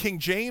of the King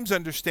James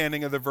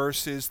understanding of the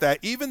verse is that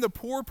even the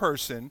poor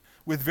person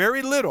with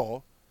very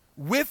little,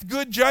 with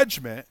good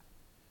judgment,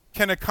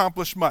 can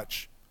accomplish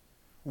much.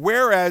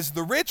 Whereas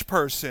the rich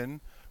person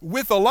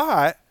with a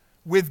lot,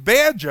 with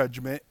bad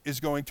judgment, is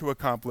going to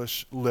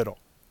accomplish little.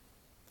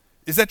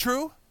 Is that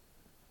true?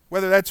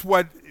 Whether that's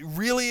what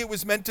really it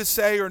was meant to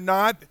say or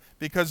not,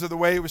 because of the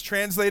way it was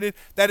translated,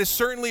 that is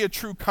certainly a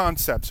true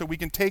concept. So we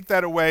can take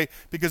that away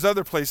because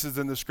other places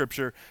in the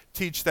scripture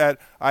teach that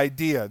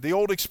idea. The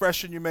old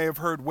expression you may have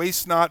heard,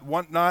 waste not,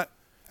 want not,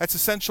 that's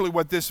essentially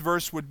what this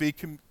verse would be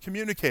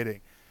communicating.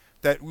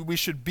 That we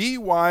should be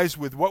wise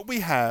with what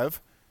we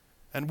have,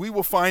 and we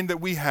will find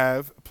that we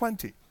have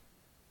plenty.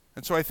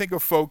 And so I think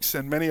of folks,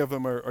 and many of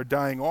them are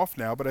dying off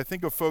now, but I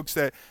think of folks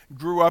that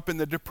grew up in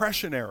the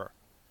Depression era.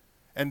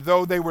 And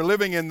though they were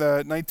living in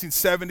the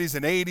 1970s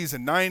and 80s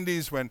and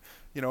 90s when,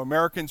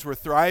 Americans were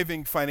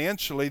thriving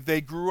financially,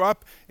 they grew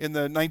up in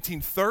the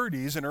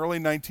 1930s and early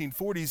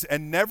 1940s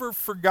and never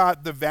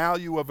forgot the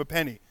value of a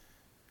penny.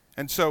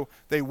 And so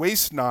they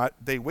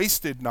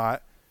wasted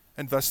not,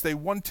 and thus they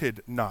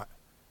wanted not.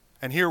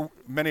 And here,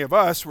 many of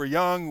us, we're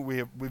young,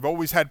 we've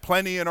always had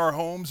plenty in our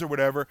homes or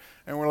whatever,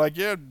 and we're like,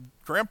 yeah,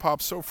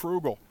 Grandpa's so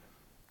frugal.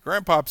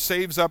 Grandpa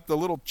saves up the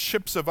little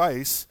chips of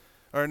ice,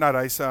 or not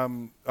ice,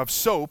 of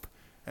soap,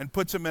 and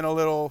puts them in a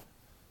little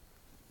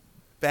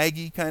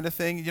baggie kind of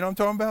thing. You know what I'm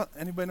talking about?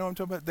 Anybody know what I'm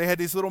talking about? They had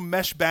these little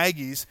mesh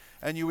baggies,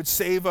 and you would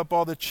save up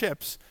all the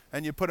chips,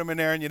 and you put them in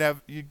there, and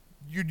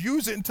you'd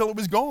use it until it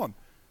was gone.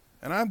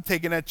 And I'm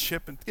taking that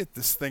chip and get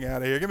this thing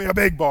out of here. Give me a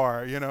big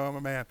bar, I'm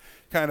a man,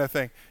 kind of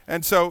thing.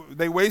 And so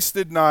they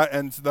wasted not,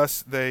 and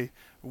thus they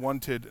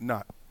wanted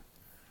not.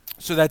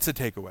 So that's a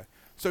takeaway.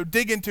 So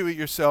dig into it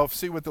yourself,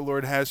 see what the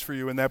Lord has for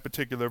you in that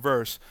particular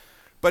verse.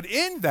 But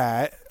in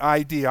that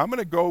idea, I'm going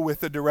to go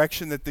with the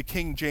direction that the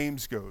King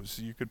James goes.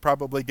 You could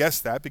probably guess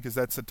that because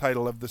that's the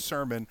title of the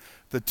sermon,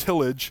 The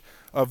Tillage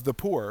of the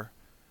Poor.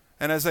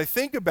 And as I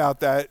think about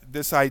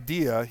this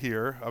idea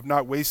here of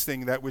not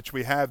wasting that which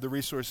we have, the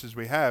resources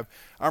we have,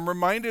 I'm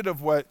reminded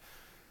of what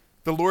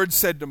the Lord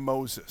said to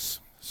Moses.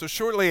 So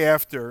shortly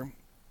after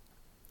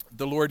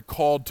the Lord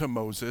called to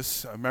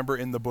Moses, remember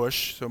in the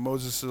bush, so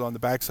Moses is on the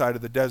backside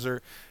of the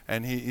desert,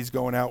 and he's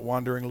going out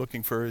wandering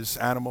looking for his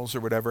animals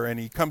or whatever,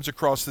 and he comes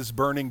across this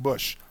burning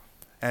bush.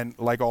 And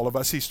like all of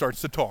us, he starts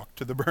to talk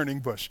to the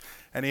burning bush.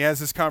 And he has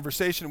this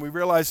conversation, and we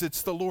realize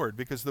it's the Lord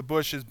because the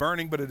bush is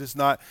burning, but it is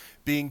not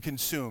being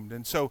consumed.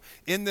 And so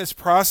in this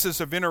process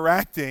of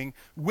interacting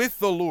with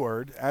the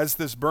Lord as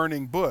this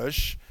burning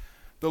bush,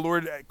 the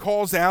Lord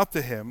calls out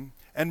to him,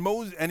 and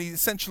he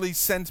essentially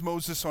sends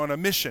Moses on a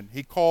mission.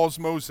 He calls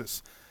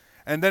Moses.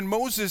 And then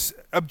Moses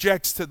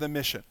objects to the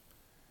mission.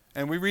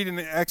 And we read in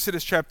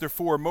Exodus chapter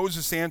 4,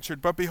 Moses answered,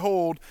 "But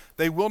behold,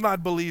 they will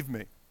not believe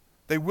me.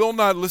 They will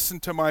not listen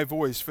to my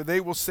voice, for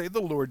they will say,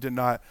 'The Lord did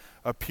not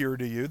appear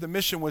to you.'" The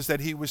mission was that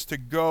he was to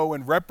go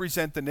and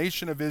represent the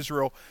nation of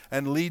Israel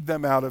and lead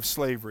them out of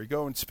slavery.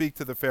 Go and speak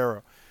to the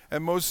Pharaoh.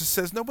 And Moses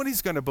says,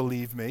 "Nobody's going to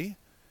believe me.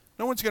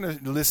 No one's going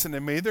to listen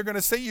to me. They're going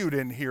to say, 'You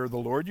didn't hear the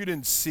Lord. You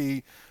didn't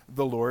see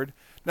the Lord.'"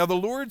 Now the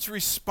Lord's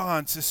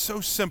response is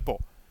so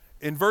simple.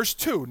 In verse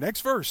 2,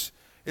 next verse,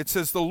 it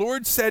says, "The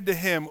Lord said to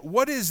him,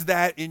 'What is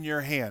that in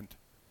your hand?'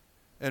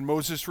 And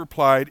Moses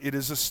replied, "It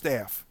is a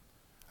staff."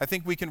 I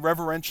think we can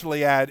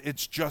reverentially add,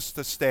 "It's just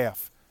a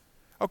staff."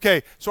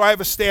 Okay, so I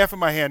have a staff in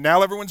my hand.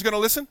 Now everyone's going to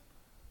listen?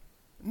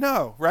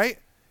 No, right?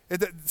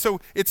 So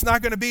it's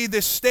not going to be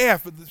this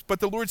staff, but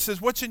the Lord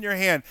says, "What's in your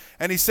hand?"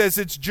 And he says,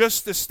 "It's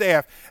just the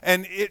staff."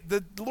 And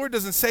the Lord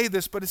doesn't say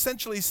this, but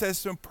essentially he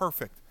says to him,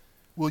 "Perfect.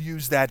 We'll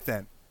use that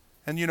then."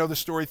 And you know the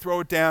story, throw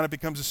it down, it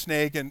becomes a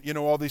snake, and you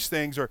know all these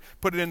things, or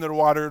put it into the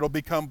water, it'll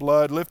become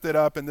blood, lift it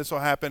up, and this will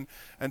happen,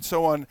 and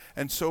so on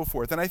and so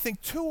forth. And I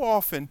think too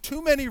often,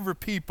 too many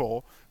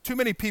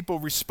people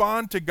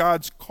respond to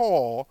God's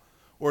call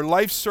or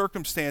life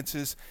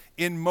circumstances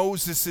in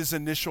Moses'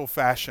 initial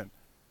fashion.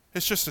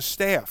 It's just a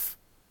staff.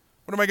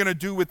 What am I going to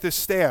do with this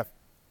staff?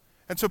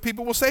 And so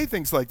people will say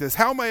things like this: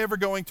 how am I ever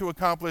going to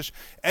accomplish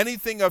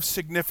anything of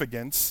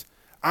significance?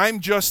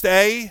 I'm just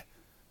a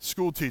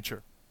school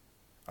teacher.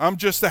 I'm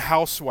just a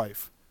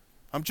housewife.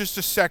 I'm just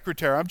a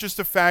secretary. I'm just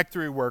a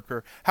factory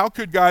worker. How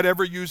could God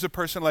ever use a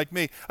person like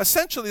me?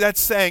 Essentially,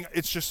 that's saying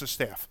it's just a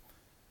staff.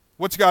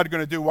 What's God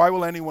going to do? Why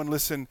will anyone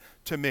listen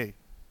to me?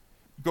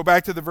 Go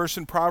back to the verse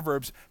in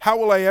Proverbs. How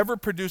will I ever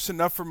produce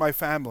enough for my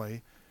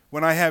family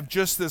when I have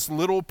just this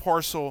little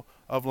parcel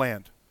of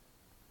land?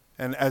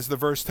 And as the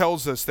verse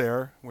tells us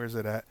there, where's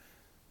it at?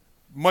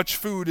 Much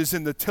food is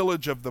in the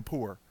tillage of the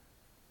poor.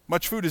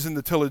 Much food is in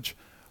the tillage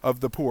of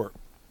the poor.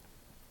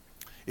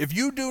 If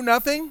you do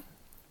nothing,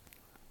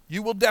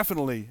 you will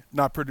definitely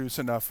not produce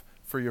enough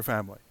for your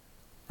family,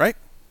 right?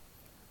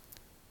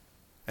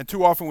 And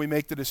too often we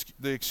make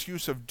the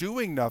excuse of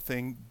doing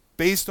nothing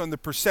based on the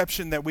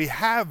perception that we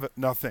have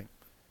nothing.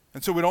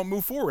 And so we don't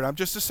move forward. I'm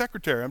just a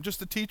secretary. I'm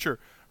just a teacher,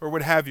 or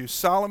what have you.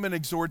 Solomon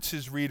exhorts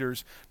his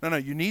readers, no,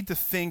 you need to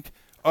think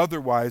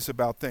otherwise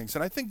about things.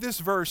 And I think this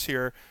verse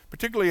here,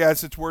 particularly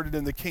as it's worded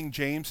in the King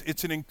James,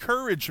 it's an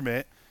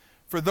encouragement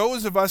for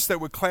those of us that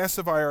would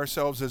classify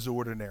ourselves as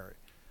ordinary.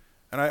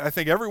 And I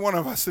think every one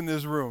of us in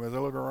this room, as I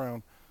look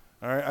around,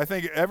 all right, I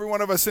think every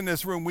one of us in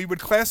this room, we would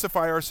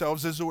classify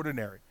ourselves as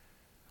ordinary.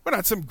 We're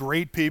not some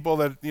great people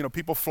that,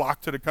 people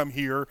flock to come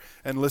here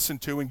and listen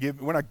to and give.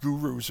 We're not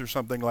gurus or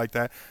something like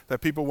that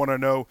people want to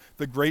know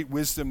the great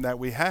wisdom that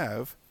we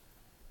have.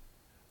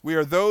 We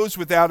are those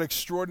without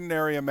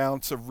extraordinary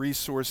amounts of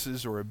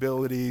resources or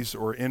abilities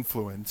or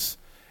influence.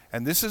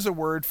 And this is a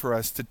word for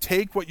us to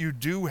take what you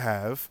do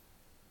have,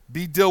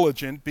 be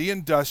diligent, be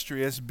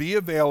industrious, be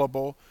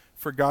available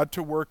for God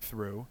to work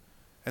through.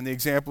 And the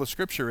example of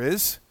Scripture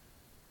is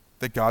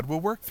that God will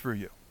work through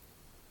you.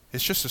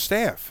 It's just a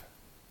staff.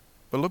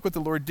 But look what the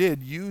Lord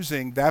did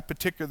using that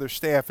particular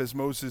staff as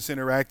Moses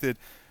interacted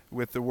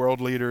with the world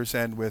leaders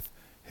and with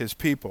his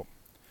people.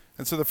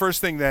 And so the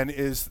first thing then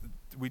is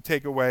we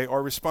take away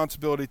our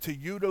responsibility to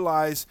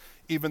utilize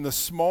even the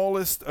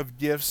smallest of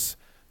gifts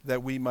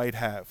that we might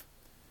have,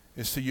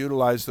 is to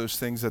utilize those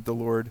things that the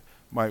Lord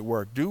might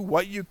work. Do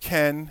what you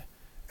can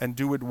and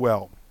do it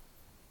well.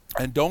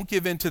 And don't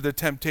give in to the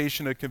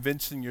temptation of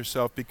convincing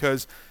yourself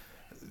because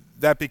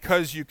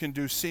you can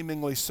do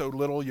seemingly so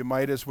little, you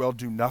might as well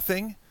do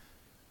nothing.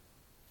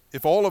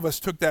 If all of us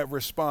took that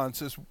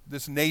response,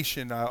 this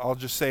nation, I'll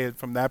just say it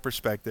from that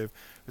perspective,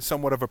 is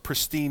somewhat of a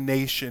pristine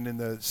nation in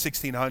the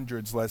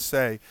 1600s, let's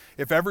say.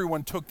 If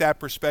everyone took that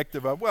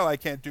perspective of, well, I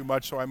can't do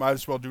much, so I might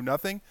as well do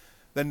nothing,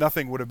 then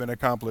nothing would have been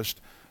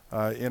accomplished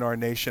in our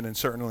nation and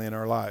certainly in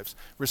our lives.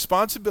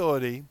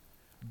 Responsibility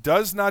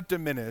does not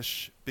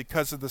diminish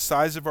because of the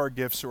size of our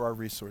gifts or our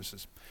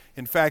resources.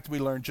 In fact, we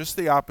learn just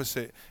the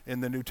opposite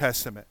in the New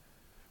Testament.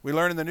 We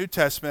learn in the New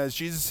Testament, as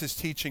Jesus is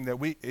teaching,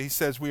 that he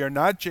says we are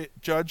not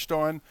judged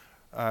on,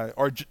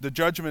 the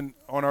judgment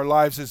on our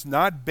lives is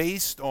not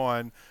based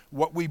on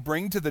what we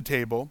bring to the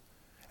table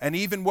and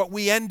even what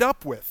we end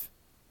up with,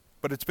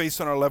 but it's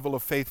based on our level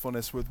of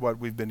faithfulness with what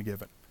we've been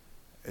given.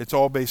 It's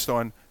all based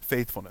on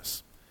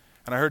faithfulness.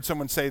 And I heard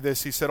someone say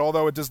this. He said,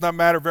 although it does not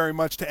matter very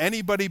much to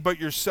anybody but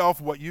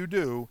yourself what you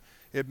do,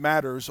 it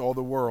matters all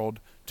the world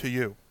to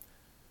you.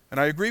 And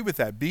I agree with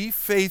that. Be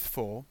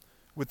faithful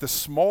with the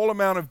small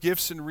amount of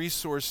gifts and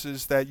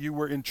resources that you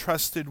were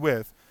entrusted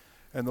with,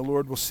 and the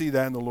Lord will see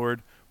that and the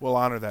Lord will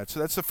honor that. So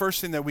that's the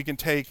first thing that we can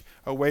take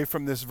away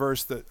from this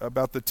verse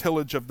about the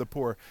tillage of the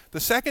poor. The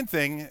second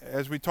thing,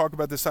 as we talk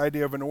about this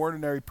idea of an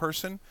ordinary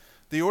person,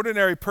 the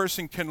ordinary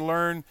person can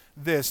learn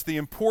this, the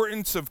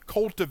importance of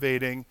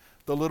cultivating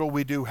the little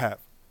we do have.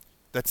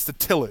 That's the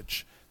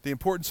tillage, the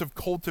importance of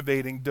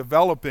cultivating,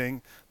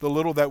 developing the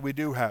little that we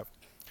do have.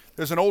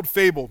 There's an old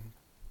fable,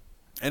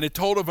 and it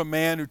told of a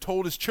man who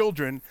told his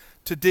children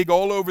to dig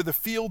all over the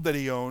field that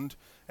he owned,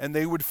 and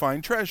they would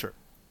find treasure.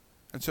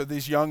 And so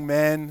these young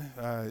men,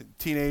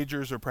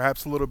 teenagers, or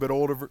perhaps a little bit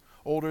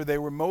older, they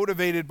were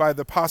motivated by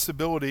the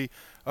possibility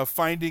of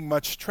finding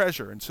much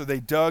treasure. And so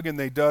they dug and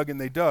they dug and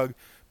they dug,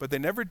 but they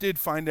never did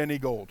find any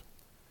gold.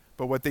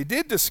 But what they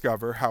did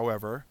discover,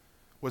 however,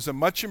 was a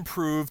much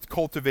improved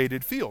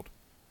cultivated field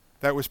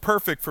that was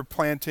perfect for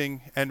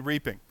planting and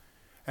reaping.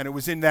 And it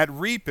was in that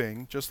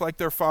reaping, just like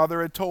their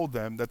father had told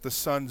them, that the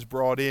sons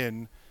brought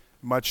in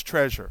much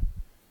treasure.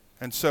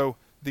 And so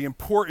the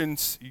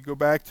importance, you go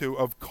back to,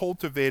 of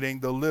cultivating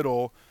the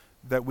little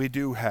that we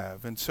do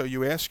have. And so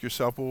you ask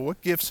yourself, well,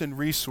 what gifts and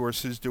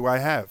resources do I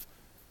have?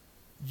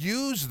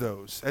 Use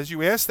those. As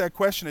you ask that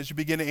question, as you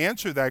begin to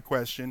answer that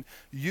question,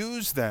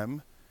 use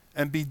them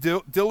and be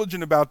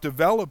diligent about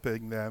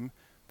developing them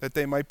that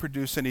they might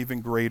produce an even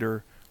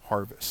greater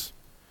harvest.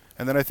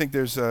 And then I think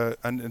there's an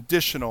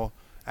additional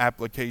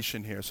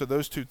application here. So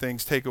those two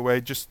things take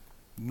away just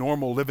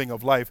normal living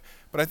of life.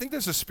 But I think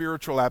there's a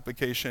spiritual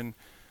application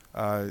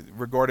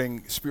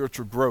regarding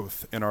spiritual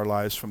growth in our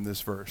lives from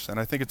this verse. And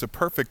I think it's a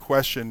perfect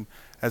question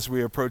as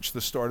we approach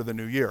the start of the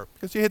new year.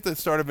 Because you hit the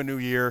start of a new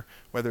year,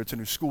 whether it's a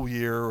new school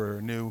year or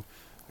a new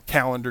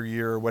calendar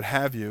year or what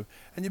have you,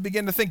 and you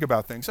begin to think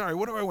about things. All right,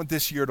 what do I want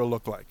this year to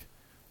look like?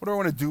 What do I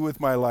want to do with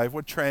my life?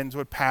 What trends,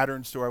 what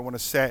patterns do I want to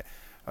set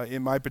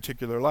in my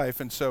particular life?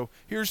 And so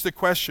here's the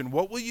question.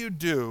 What will you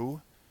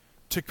do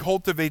to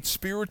cultivate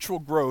spiritual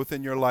growth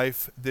in your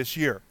life this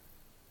year?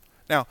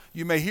 Now,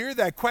 you may hear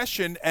that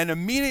question and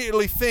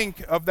immediately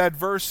think of that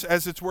verse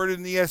as it's worded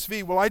in the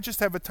ESV. Well, I just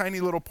have a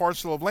tiny little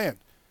parcel of land.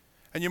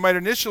 And you might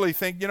initially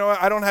think,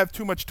 I don't have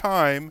too much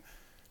time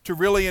to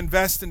really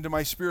invest into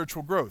my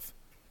spiritual growth.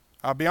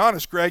 I'll be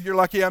honest, Greg, you're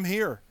lucky I'm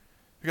here.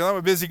 Because I'm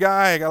a busy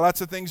guy, I got lots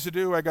of things to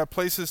do, I got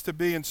places to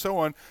be and so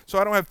on. So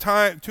I don't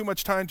have too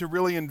much time to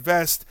really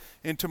invest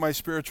into my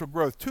spiritual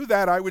growth. To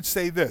that, I would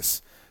say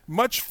this.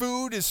 Much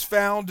food is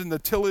found in the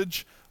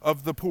tillage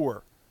of the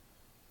poor.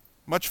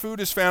 Much food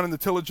is found in the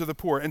tillage of the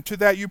poor. And to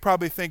that, you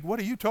probably think, what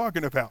are you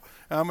talking about?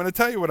 And I'm going to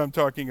tell you what I'm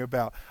talking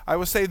about. I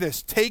will say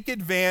this. Take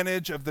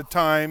advantage of the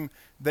time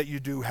that you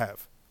do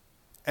have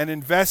and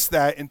invest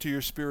that into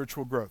your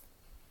spiritual growth.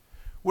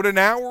 Would an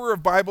hour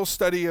of Bible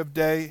study a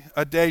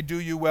day do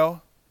you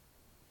well?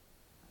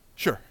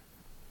 Sure.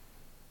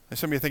 And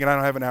some of you are thinking, I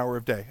don't have an hour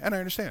of day. And I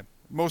understand.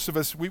 Most of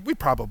us, we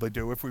probably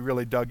do if we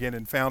really dug in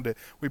and found it.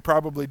 We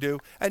probably do.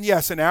 And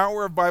yes, an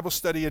hour of Bible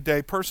study a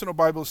day, personal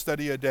Bible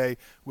study a day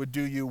would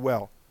do you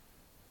well.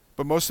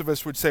 But most of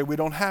us would say we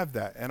don't have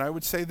that. And I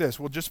would say this,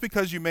 well, just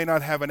because you may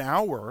not have an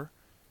hour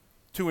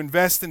to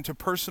invest into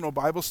personal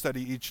Bible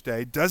study each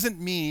day doesn't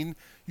mean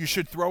you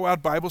should throw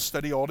out Bible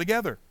study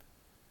altogether.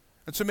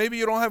 And so maybe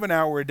you don't have an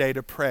hour a day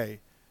to pray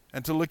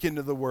and to look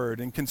into the Word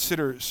and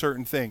consider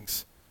certain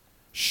things.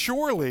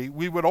 Surely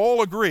we would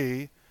all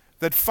agree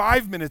that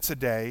 5 minutes a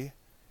day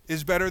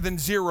is better than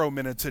 0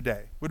 minutes a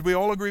day. Would we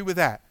all agree with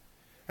that?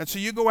 And so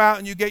you go out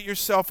and you get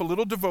yourself a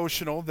little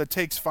devotional that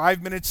takes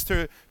 5 minutes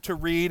to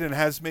read and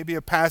has maybe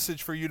a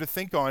passage for you to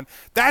think on.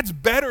 That's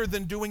better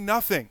than doing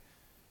nothing.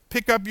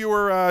 Pick up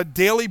your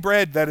Daily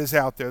Bread that is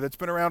out there that's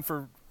been around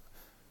for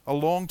a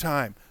long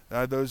time,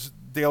 those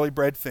Daily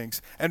Bread things,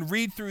 and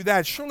read through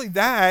that. Surely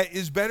that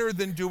is better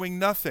than doing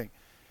nothing.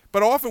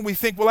 But often we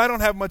think, well, I don't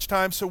have much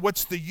time, so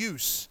what's the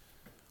use?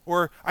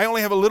 Or I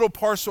only have a little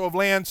parcel of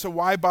land, so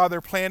why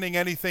bother planting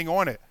anything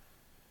on it?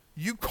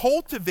 You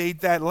cultivate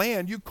that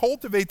land, you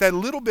cultivate that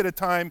little bit of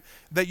time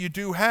that you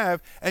do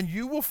have, and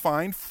you will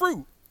find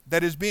fruit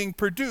that is being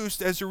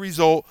produced as a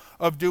result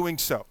of doing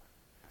so.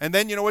 And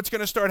then you know what's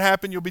going to start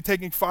happening? You'll be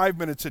taking 5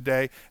 minutes a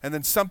day, and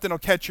then something will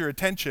catch your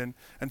attention,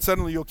 and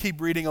suddenly you'll keep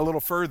reading a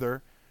little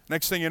further.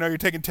 Next thing you know, you're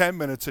taking 10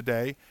 minutes a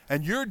day,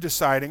 and you're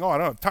deciding, I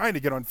don't have time to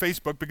get on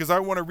Facebook because I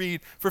want to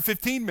read for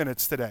 15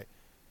 minutes today.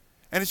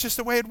 And it's just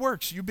the way it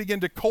works. You begin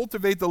to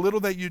cultivate the little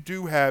that you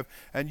do have,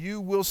 and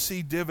you will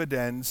see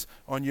dividends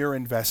on your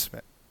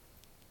investment.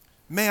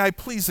 May I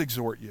please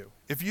exhort you,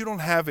 if you don't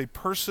have a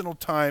personal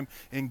time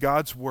in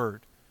God's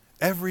Word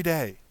every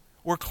day,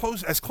 or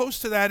as close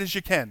to that as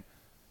you can,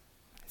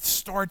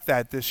 start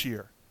that this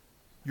year.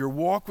 Your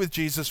walk with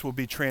Jesus will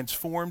be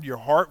transformed. Your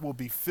heart will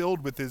be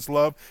filled with His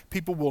love.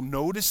 People will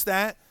notice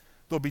that.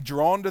 They'll be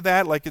drawn to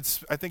that, like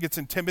I think it's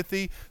in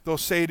Timothy. They'll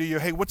say to you,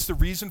 hey, what's the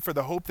reason for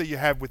the hope that you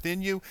have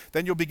within you?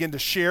 Then you'll begin to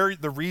share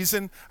the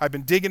reason. I've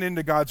been digging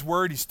into God's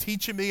Word. He's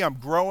teaching me. I'm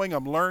growing.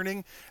 I'm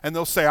learning. And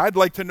they'll say, I'd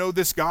like to know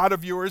this God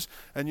of yours.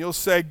 And you'll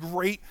say,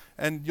 great.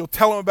 And you'll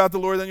tell them about the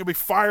Lord. Then you'll be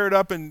fired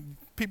up, and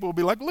people will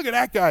be like, look at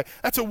that guy.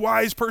 That's a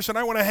wise person.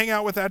 I want to hang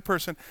out with that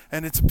person.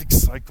 And it's a big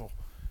cycle.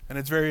 And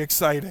it's very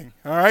exciting.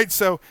 All right,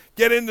 so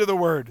get into the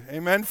Word.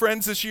 Amen,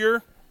 friends, this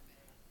year?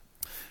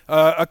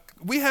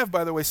 We have,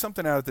 by the way,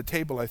 something out at the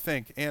table, I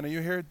think. Anna,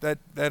 you hear that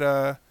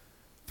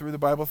Through the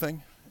Bible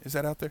thing? Is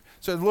that out there?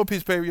 So the little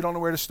piece of paper, you don't know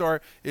where to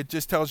start. It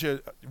just tells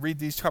you, read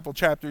these couple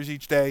chapters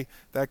each day,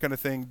 that kind of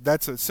thing.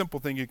 That's a simple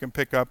thing you can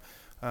pick up.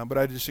 But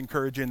I just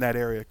encourage you in that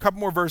area. A couple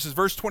more verses.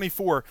 Verse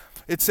 24,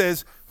 it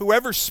says,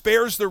 whoever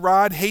spares the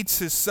rod hates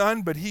his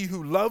son, but he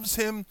who loves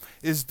him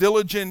is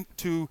diligent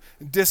to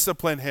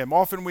discipline him.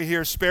 Often we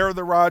hear spare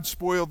the rod,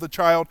 spoil the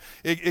child.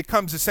 It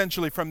comes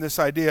essentially from this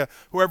idea.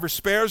 Whoever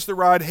spares the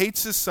rod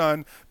hates his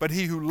son, but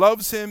he who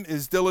loves him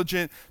is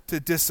diligent to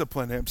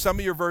discipline him. Some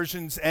of your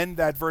versions end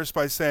that verse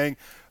by saying,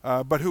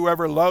 but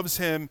whoever loves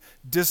him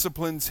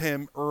disciplines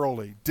him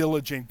early.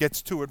 Diligent,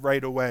 gets to it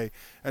right away.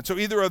 And so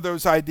either of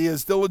those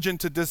ideas, diligent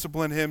to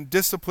discipline him,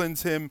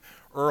 disciplines him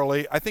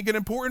early, I think an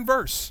important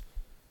verse.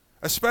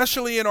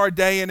 Especially in our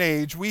day and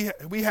age, we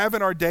have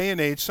in our day and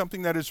age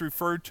something that is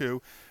referred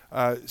to,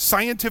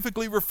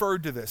 scientifically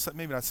referred to this,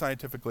 maybe not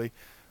scientifically,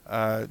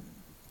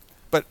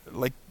 but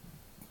like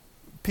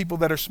people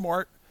that are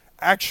smart,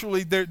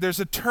 actually there's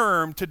a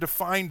term to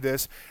define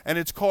this, and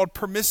it's called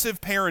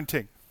permissive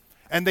parenting.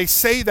 And they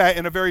say that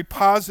in a very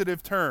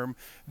positive term,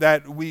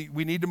 that we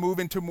need to move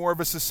into more of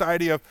a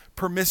society of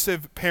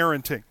permissive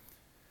parenting.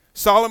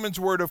 Solomon's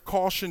word of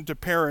caution to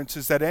parents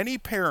is that any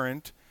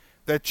parent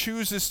that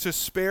chooses to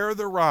spare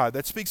the rod,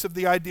 that speaks of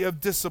the idea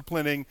of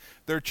disciplining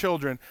their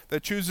children,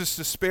 that chooses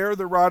to spare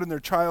the rod in their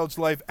child's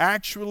life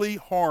actually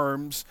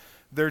harms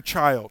their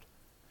child.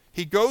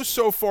 He goes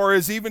so far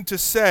as even to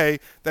say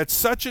that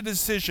such a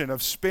decision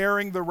of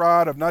sparing the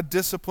rod, of not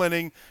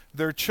disciplining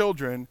their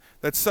children,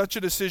 that such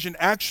a decision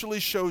actually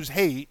shows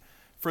hate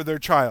for their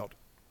child.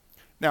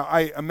 Now,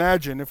 I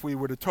imagine if we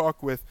were to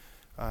talk with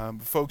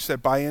folks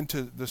that buy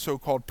into the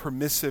so-called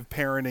permissive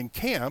parenting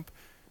camp,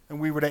 and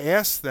we were to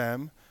ask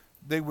them,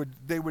 they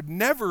would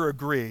never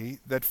agree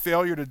that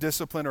failure to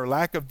discipline or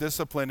lack of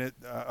discipline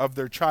of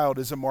their child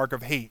is a mark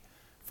of hate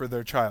for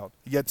their child.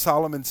 Yet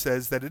Solomon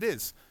says that it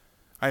is.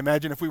 I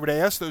imagine if we were to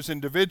ask those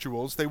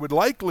individuals, they would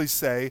likely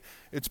say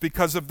it's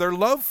because of their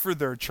love for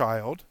their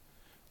child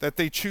that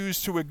they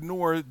choose to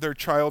ignore their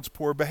child's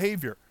poor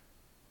behavior.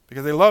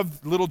 Because they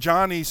love little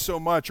Johnny so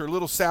much, or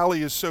little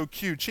Sally is so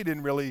cute, she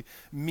didn't really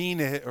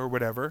mean it or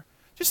whatever.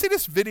 Did you see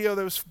this video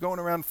that was going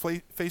around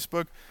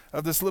Facebook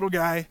of this little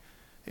guy?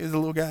 He's a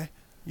little guy.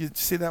 You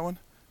see that one?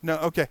 No?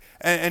 Okay.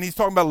 And he's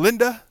talking about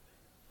Linda.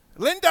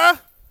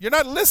 Linda! You're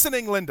not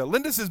listening, Linda.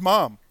 Linda's his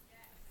mom.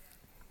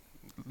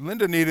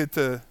 Linda needed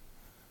to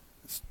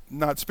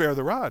not spare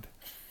the rod.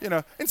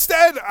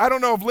 Instead, I don't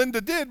know if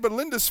Linda did, but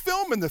Linda's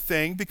filming the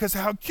thing because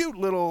of how cute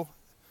little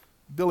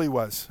Billy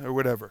was, or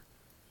whatever,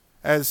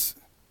 as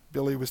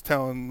Billy was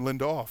telling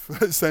Linda off,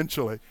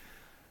 essentially.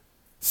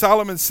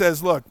 Solomon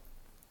says, look,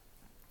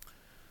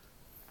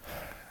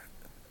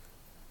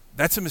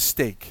 that's a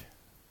mistake,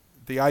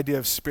 the idea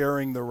of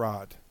sparing the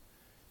rod,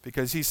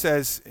 because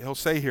he'll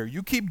say here,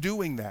 you keep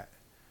doing that.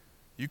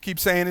 You keep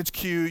saying it's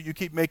cute, you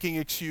keep making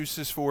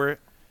excuses for it.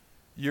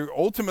 You're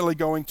ultimately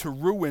going to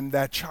ruin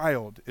that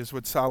child, is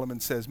what Solomon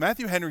says.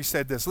 Matthew Henry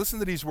said this. Listen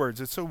to these words.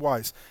 It's so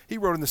wise. He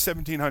wrote in the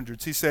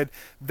 1700s. He said,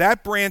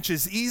 that branch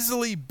is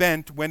easily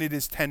bent when it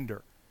is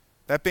tender.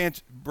 That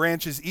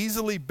branch is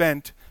easily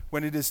bent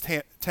when it is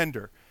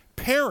tender.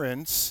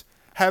 Parents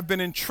have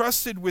been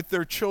entrusted with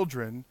their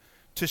children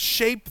to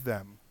shape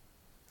them,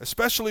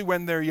 especially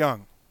when they're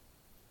young.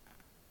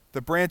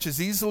 The branch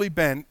is easily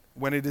bent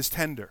when it is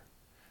tender.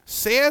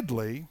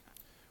 Sadly,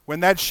 when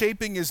that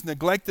shaping is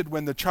neglected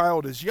when the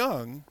child is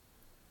young,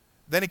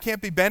 then it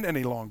can't be bent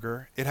any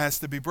longer. It has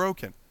to be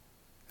broken,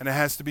 and it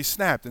has to be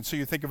snapped. And so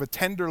you think of a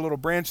tender little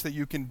branch that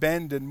you can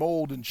bend and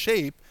mold and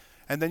shape,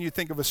 and then you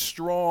think of a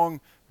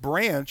strong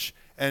branch,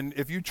 and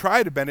if you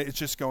try to bend it, it's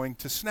just going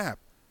to snap.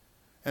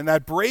 And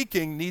that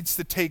breaking needs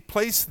to take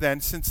place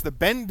then. Since the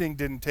bending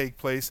didn't take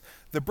place,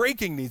 the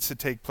breaking needs to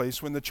take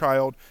place when the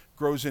child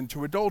grows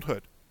into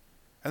adulthood.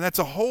 And that's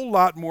a whole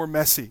lot more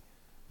messy,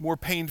 more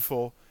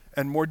painful,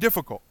 and more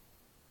difficult.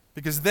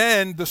 Because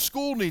then the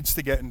school needs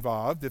to get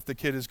involved if the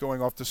kid is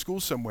going off to school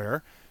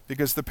somewhere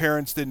because the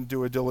parents didn't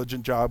do a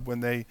diligent job when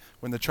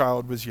the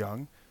child was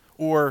young.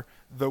 Or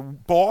the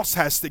boss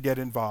has to get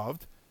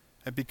involved,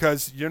 and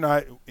because you're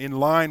not in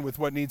line with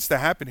what needs to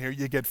happen here,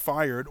 you get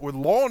fired. Or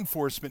law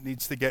enforcement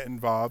needs to get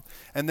involved,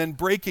 and then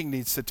breaking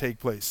needs to take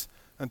place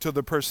until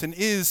the person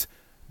is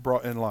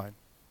brought in line.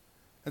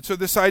 And so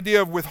this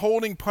idea of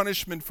withholding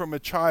punishment from a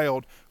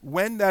child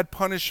when that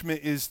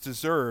punishment is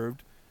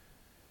deserved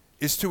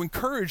is to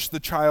encourage the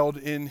child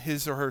in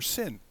his or her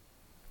sin.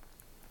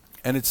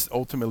 And it's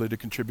ultimately to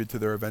contribute to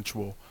their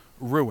eventual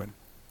ruin.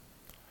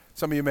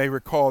 Some of you may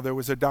recall there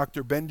was a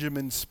Dr.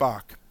 Benjamin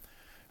Spock.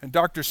 And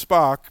Dr.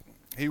 Spock,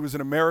 he was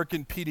an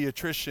American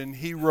pediatrician.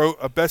 He wrote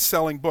a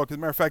best-selling book. As a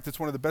matter of fact, it's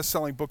one of the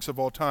best-selling books of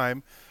all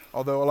time,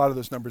 although a lot of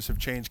those numbers have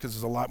changed because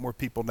there's a lot more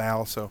people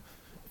now. So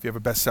if you have a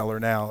bestseller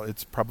now,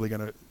 it's probably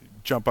going to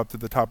jump up to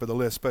the top of the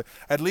list. But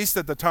at least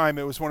at the time,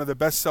 it was one of the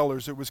best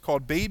sellers. It was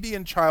called Baby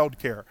and Child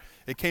Care.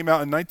 It came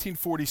out in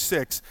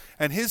 1946,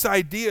 and his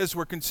ideas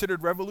were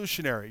considered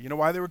revolutionary. You know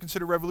why they were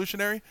considered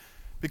revolutionary?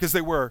 Because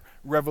they were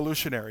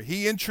revolutionary.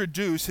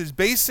 His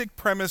basic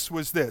premise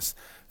was this,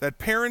 that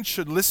parents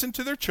should listen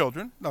to their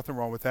children, nothing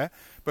wrong with that,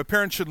 but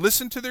parents should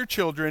listen to their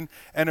children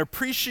and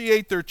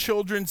appreciate their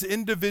children's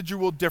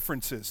individual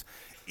differences,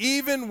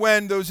 even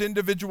when those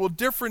individual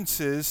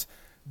differences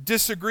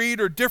disagreed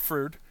or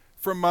differed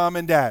from mom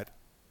and dad.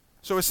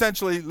 So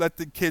essentially, let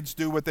the kids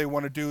do what they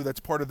want to do. That's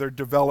part of their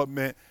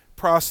development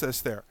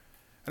process there.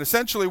 And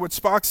essentially what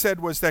Spock said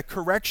was that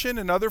correction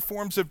and other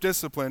forms of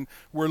discipline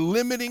were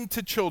limiting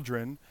to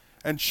children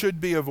and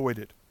should be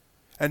avoided.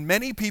 And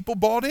many people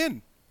bought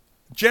in.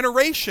 A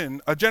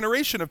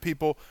generation of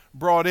people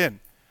brought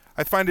in.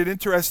 I find it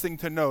interesting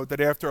to note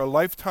that after a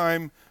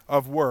lifetime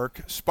of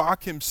work,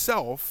 Spock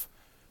himself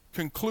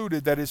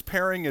concluded that his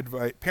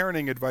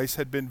parenting advice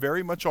had been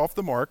very much off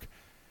the mark.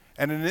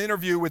 And in an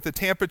interview with the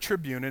Tampa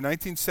Tribune in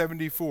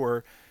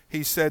 1974,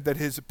 he said that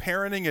his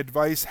parenting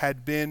advice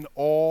had been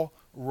all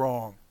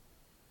wrong.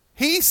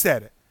 He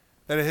said it,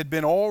 that it had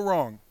been all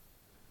wrong.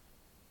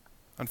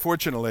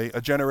 Unfortunately,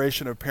 a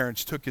generation of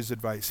parents took his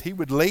advice. He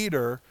would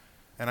later,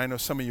 and I know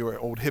some of you are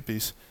old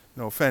hippies,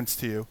 no offense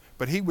to you,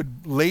 but he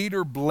would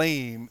later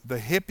blame the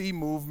hippie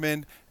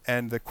movement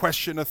and the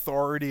question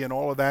authority and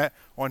all of that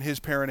on his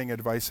parenting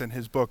advice in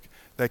his book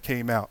that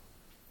came out.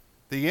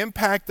 The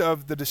impact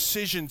of the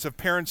decisions of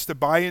parents to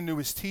buy into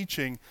his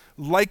teaching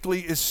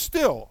likely is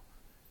still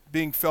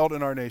being felt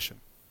in our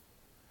nation.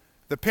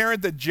 The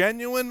parent that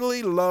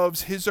genuinely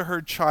loves his or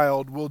her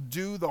child will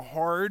do the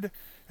hard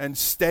and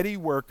steady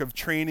work of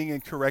training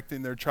and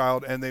correcting their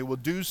child, and they will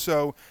do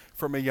so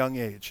from a young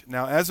age.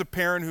 Now, as a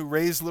parent who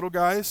raised little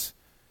guys,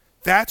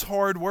 that's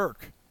hard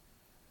work.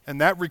 And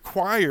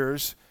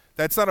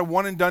that's not a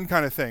one and done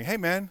kind of thing. Hey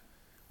man,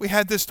 we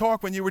had this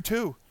talk when you were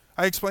 2.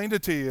 I explained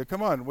it to you.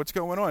 Come on, what's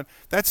going on?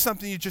 That's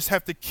something you just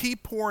have to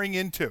keep pouring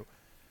into.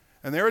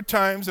 And there are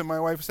times, and my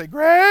wife would say,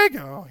 Greg,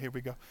 oh, here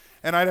we go.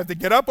 And I'd have to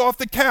get up off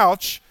the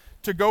couch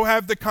to go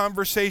have the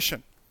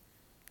conversation.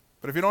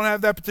 But if you don't have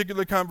that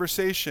particular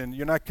conversation,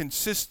 you're not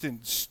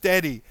consistent,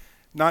 steady,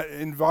 not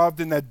involved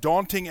in that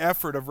daunting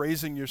effort of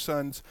raising your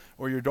sons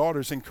or your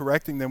daughters and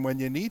correcting them when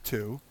you need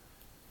to,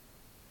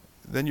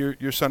 then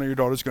your son or your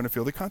daughter is going to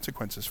feel the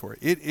consequences for it.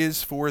 It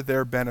is for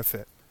their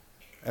benefit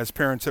as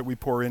parents that we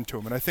pour into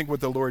them. And I think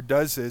what the Lord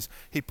does is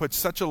he puts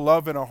such a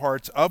love in the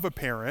hearts of a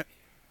parent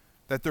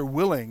that they're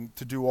willing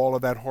to do all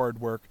of that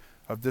hard work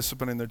of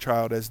disciplining their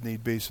child as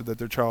need be so that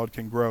their child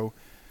can grow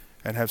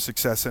and have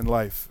success in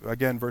life.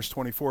 Again, verse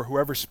 24,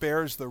 whoever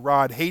spares the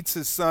rod hates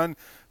his son,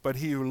 but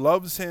he who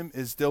loves him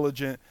is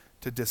diligent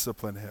to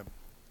discipline him.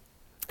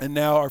 And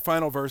now our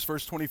final verse,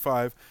 verse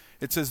 25,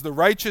 it says, the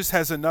righteous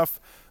has enough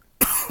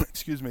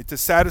to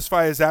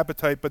satisfy his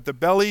appetite, but the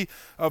belly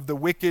of the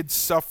wicked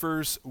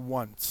suffers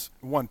want.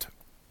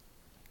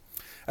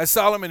 As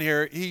Solomon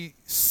here, he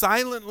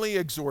silently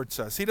exhorts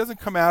us. He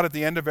doesn't come out at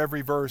the end of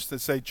every verse to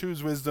say,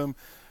 choose wisdom,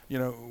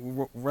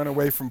 run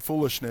away from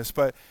foolishness.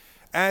 But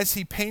as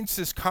he paints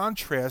this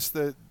contrast,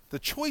 the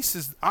choice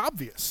is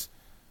obvious.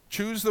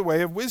 Choose the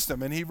way of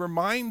wisdom. And he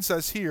reminds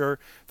us here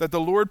that the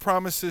Lord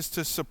promises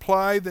to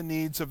supply the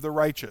needs of the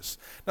righteous.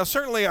 Now,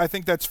 certainly, I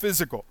think that's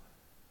physical.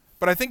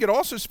 But I think it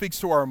also speaks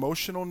to our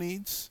emotional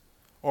needs,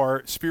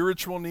 our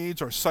spiritual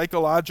needs, our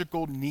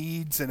psychological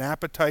needs and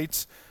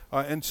appetites,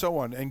 and so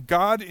on. And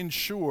God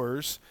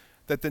ensures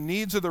that the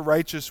needs of the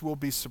righteous will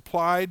be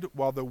supplied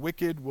while the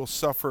wicked will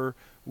suffer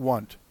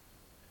want.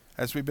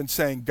 As we've been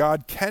saying,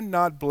 God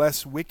cannot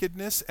bless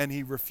wickedness, and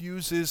he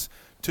refuses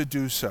to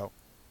do so.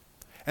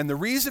 And the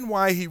reason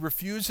why he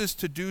refuses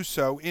to do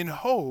so, in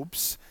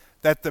hopes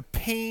that the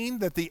pain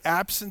that the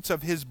absence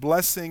of his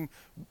blessing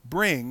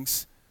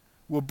brings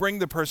will bring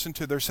the person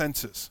to their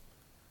senses.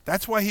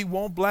 That's why he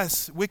won't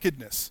bless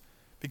wickedness,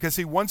 because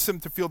he wants them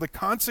to feel the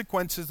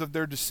consequences of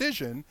their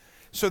decision,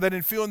 so that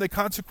in feeling the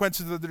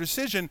consequences of their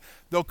decision,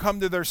 they'll come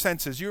to their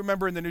senses. You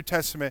remember in the New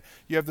Testament,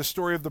 you have the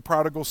story of the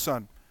prodigal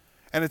son.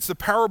 And it's the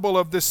parable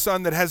of this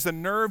son that has the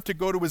nerve to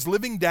go to his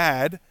living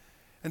dad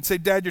and say,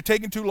 Dad, you're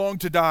taking too long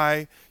to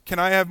die. Can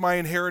I have my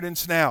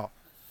inheritance now?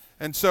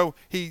 And so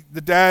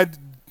the dad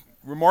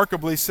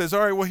remarkably says,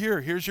 all right, well,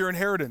 here's your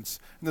inheritance.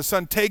 And the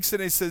son takes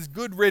it and he says,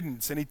 good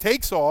riddance. And he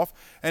takes off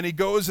and he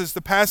goes, as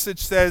the passage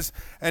says,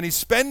 and he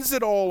spends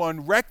it all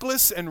on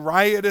reckless and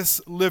riotous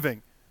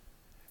living.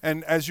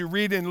 And as you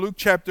read in Luke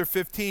chapter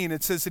 15,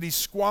 it says that he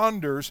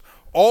squanders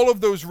all of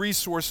those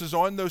resources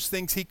on those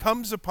things. He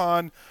comes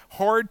upon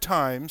hard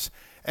times,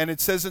 and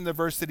it says in the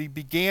verse that he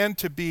began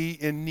to be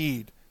in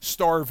need,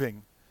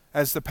 starving,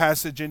 as the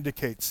passage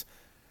indicates.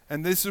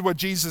 And this is what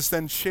Jesus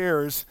then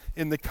shares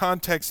in the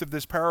context of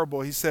this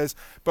parable. He says,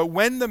 but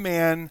when the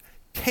man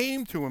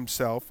came to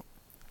himself,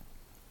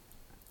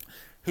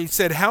 he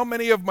said, how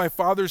many of my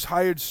father's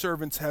hired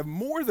servants have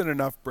more than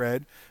enough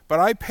bread, but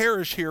I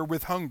perish here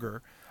with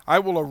hunger? I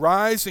will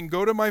arise and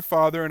go to my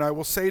father, and I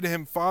will say to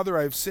him, Father,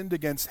 I have sinned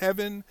against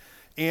heaven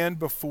and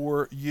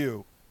before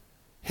you.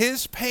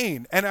 His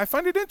pain, and I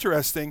find it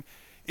interesting,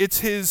 it's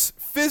his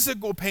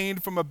physical pain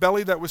from a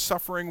belly that was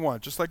suffering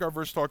want, just like our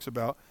verse talks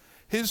about.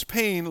 His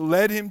pain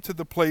led him to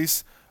the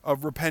place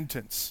of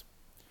repentance.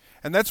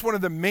 And that's one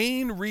of the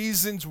main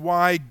reasons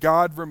why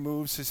God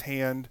removes his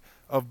hand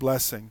of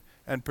blessing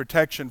and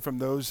protection from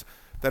those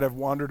that have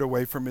wandered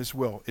away from his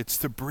will. It's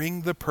to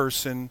bring the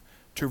person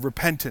to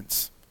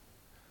repentance.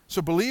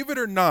 So believe it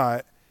or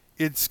not,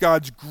 it's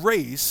God's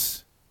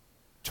grace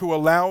to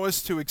allow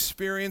us to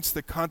experience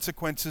the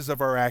consequences of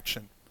our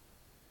action.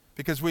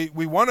 Because we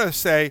want to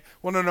say,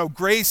 well, no,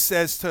 grace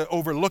says to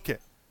overlook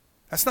it.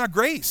 That's not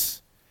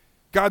grace.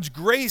 God's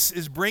grace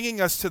is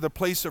bringing us to the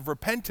place of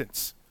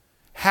repentance.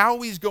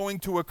 How he's going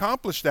to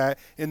accomplish that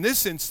in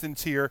this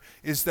instance here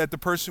is that the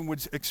person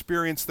would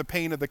experience the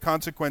pain of the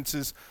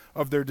consequences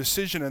of their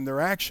decision and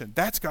their action.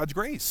 That's God's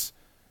grace,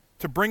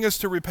 to bring us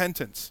to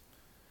repentance.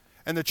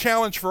 And the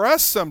challenge for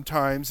us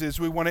sometimes is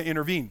we want to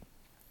intervene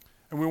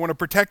and we want to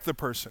protect the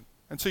person.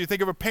 And so you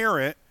think of a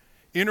parent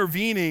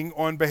intervening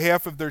on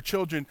behalf of their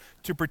children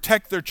to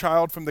protect their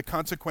child from the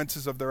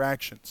consequences of their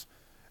actions.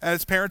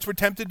 As parents, we're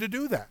tempted to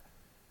do that.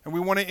 And we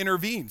want to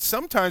intervene.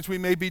 Sometimes we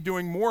may be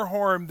doing more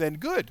harm than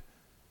good.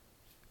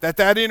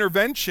 that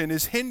intervention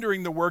is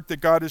hindering the work that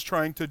God is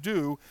trying to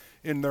do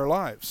in their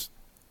lives.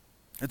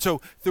 And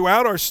so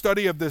throughout our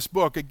study of this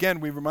book, again,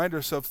 we remind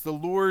ourselves the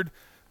Lord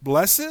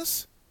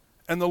blesses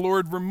and the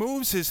Lord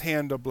removes his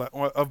hand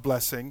of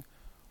blessing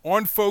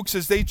on folks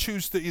as they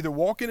choose to either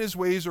walk in his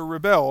ways or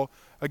rebel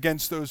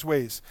against those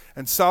ways.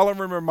 And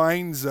Solomon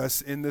reminds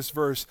us in this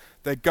verse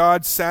that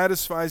God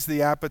satisfies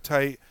the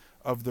appetite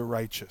of the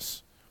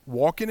righteous.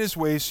 Walk in his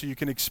ways so you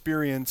can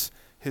experience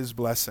his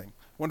blessing.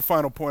 One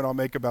final point I'll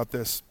make about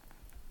this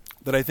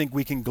that I think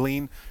we can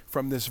glean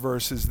from this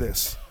verse is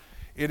this.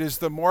 It is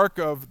the mark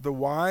of the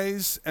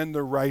wise and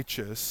the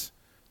righteous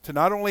to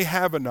not only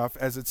have enough,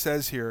 as it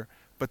says here,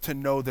 but to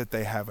know that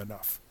they have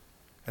enough.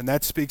 And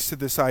that speaks to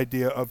this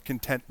idea of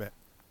contentment.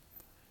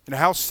 And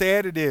how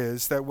sad it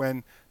is that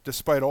when,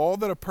 despite all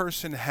that a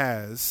person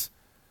has,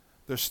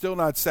 they're still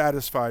not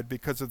satisfied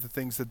because of the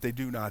things that they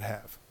do not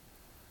have.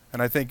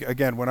 And I think,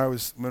 again,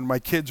 when my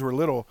kids were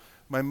little,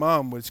 my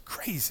mom was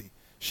crazy.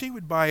 She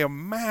would buy a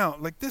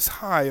mound like this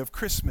high of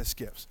Christmas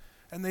gifts,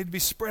 and they'd be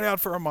spread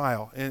out for a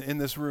mile in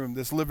this room,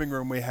 this living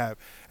room we have.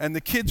 And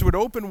the kids would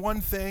open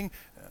one thing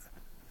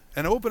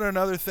and open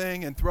another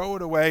thing and throw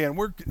it away, and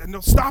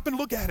they'll stop and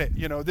look at it,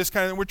 this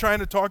kind of, we're trying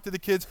to talk to the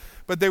kids,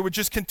 but they were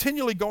just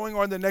continually going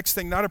on the next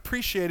thing, not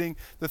appreciating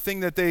the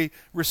thing that they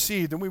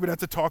received. And we would have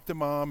to talk to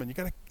Mom, and you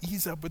got to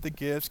ease up with the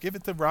gifts, give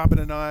it to Robin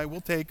and I, we'll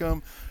take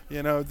them,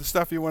 the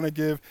stuff you want to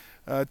give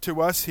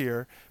to us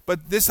here.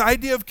 But this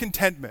idea of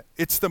contentment,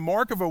 it's the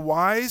mark of a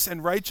wise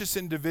and righteous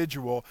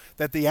individual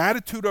that the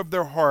attitude of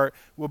their heart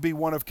will be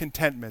one of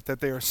contentment, that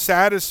they are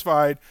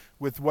satisfied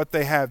with what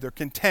they have. They're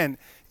content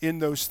in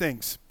those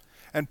things.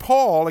 And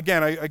Paul,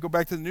 again, I go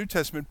back to the New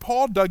Testament,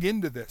 Paul dug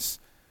into this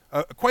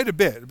quite a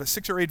bit, about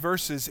 6 or 8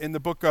 verses in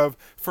the book of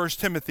 1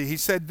 Timothy. He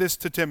said this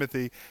to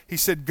Timothy. He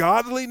said,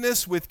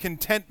 godliness with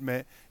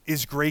contentment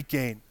is great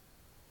gain.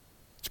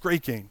 It's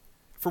great gain.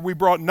 For we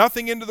brought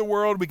nothing into the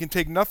world, we can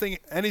take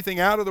anything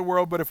out of the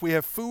world, but if we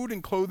have food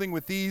and clothing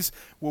with these,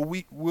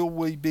 we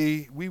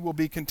will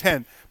be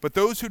content. But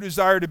those who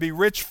desire to be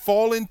rich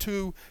fall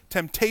into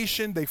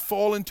temptation, they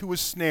fall into a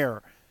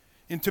snare,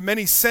 into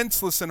many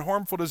senseless and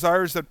harmful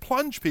desires that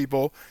plunge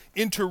people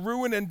into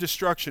ruin and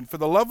destruction. For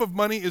the love of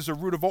money is a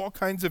root of all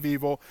kinds of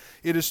evil.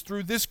 It is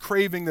through this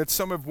craving that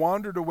some have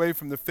wandered away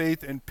from the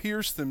faith and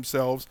pierced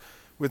themselves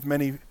with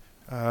many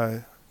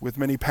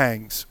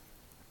pangs.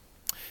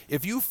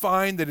 If you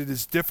find that it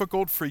is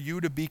difficult for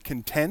you to be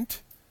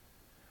content,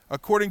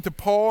 according to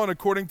Paul and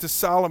according to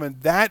Solomon,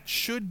 that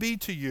should be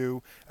to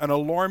you an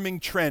alarming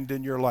trend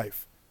in your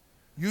life.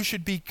 You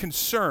should be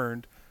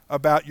concerned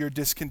about your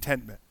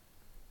discontentment.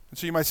 And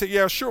so you might say,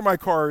 yeah, sure, my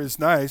car is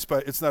nice,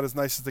 but it's not as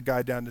nice as the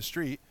guy down the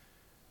street.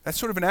 That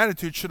sort of an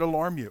attitude should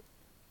alarm you.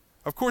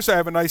 Of course, I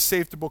have a nice,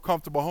 safety-able,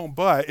 comfortable home,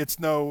 but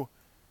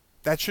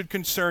that should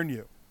concern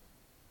you.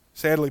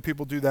 Sadly,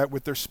 people do that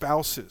with their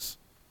spouses.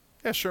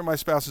 Yeah, sure, my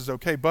spouse is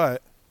okay,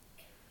 but,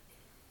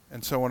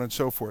 and so on and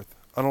so forth.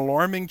 An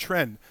alarming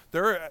trend.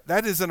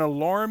 That is an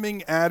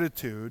alarming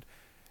attitude,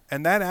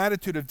 and that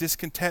attitude of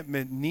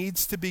discontentment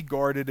needs to be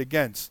guarded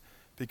against.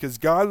 Because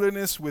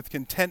godliness with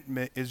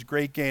contentment is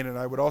great gain. And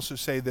I would also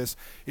say this,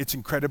 it's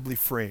incredibly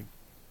freeing.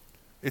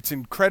 It's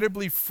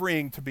incredibly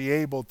freeing to be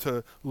able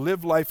to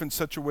live life in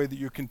such a way that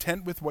you're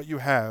content with what you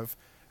have,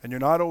 and you're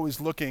not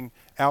always looking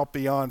out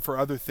beyond for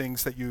other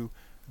things that you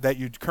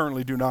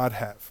currently do not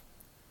have.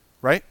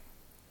 Right?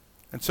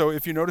 And so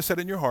if you notice that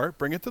in your heart,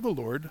 bring it to the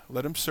Lord,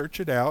 let him search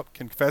it out,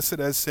 confess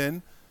it as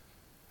sin,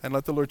 and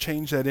let the Lord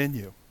change that in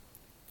you.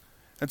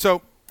 And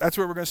so that's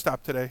where we're going to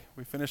stop today.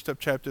 We finished up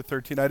chapter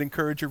 13. I'd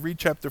encourage you, read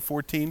chapter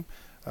 14.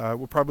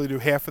 We'll probably do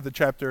half of the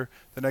chapter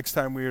the next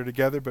time we are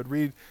together, but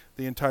read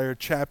the entire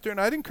chapter. And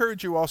I'd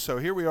encourage you also,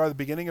 here we are, the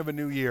beginning of a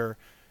new year,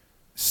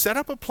 set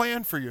up a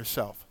plan for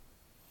yourself.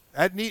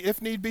 If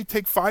need be,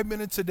 take 5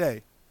 minutes a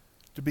day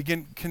to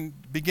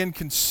begin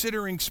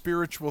considering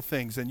spiritual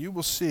things, and you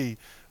will see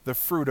the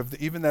fruit of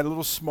even that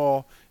little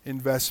small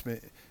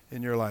investment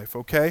in your life,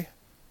 okay?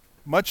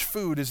 Much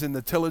food is in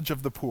the tillage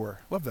of the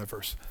poor. Love that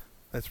verse.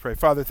 Let's pray.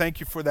 Father, thank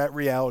you for that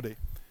reality.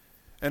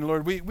 And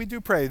Lord, we do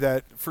pray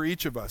that for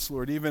each of us,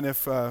 Lord, even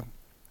if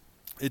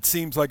it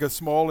seems like a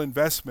small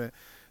investment,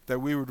 that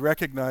we would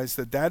recognize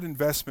that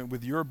investment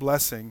with your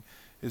blessing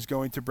is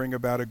going to bring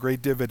about a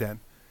great dividend.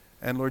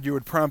 And Lord, you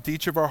would prompt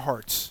each of our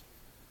hearts.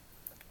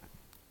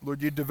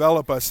 Lord, you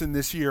develop us in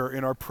this year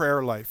in our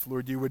prayer life.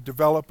 Lord, you would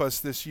develop us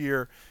this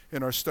year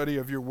in our study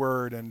of your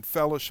word and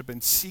fellowship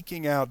and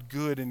seeking out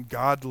good and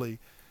godly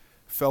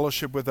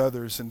fellowship with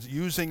others and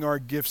using our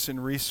gifts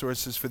and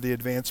resources for the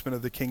advancement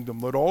of the kingdom.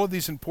 Lord, all of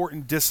these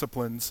important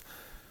disciplines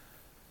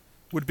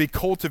would be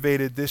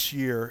cultivated this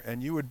year,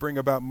 and you would bring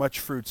about much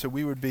fruit, so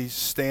we would be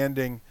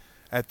standing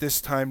at this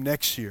time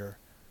next year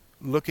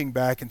looking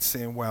back and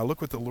saying, wow,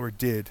 look what the Lord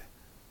did.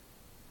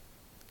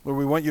 Lord,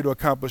 we want you to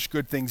accomplish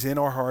good things in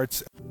our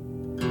hearts.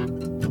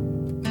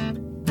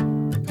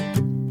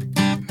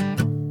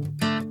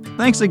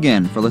 Thanks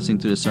again for listening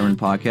to the sermon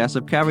podcast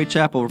of Calvary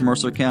Chapel of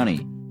Mercer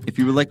County. If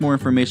you would like more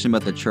information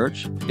about the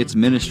church, its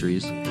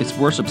ministries, its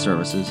worship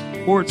services,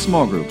 or its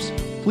small groups,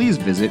 please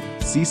visit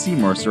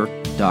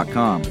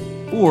ccmercer.com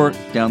or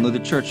download the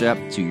church app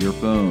to your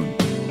phone.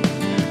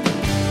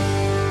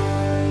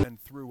 And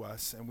through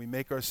us, and we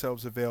make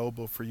ourselves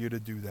available for you to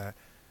do that.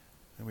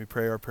 And we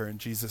pray our prayer in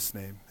Jesus'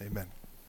 name. Amen.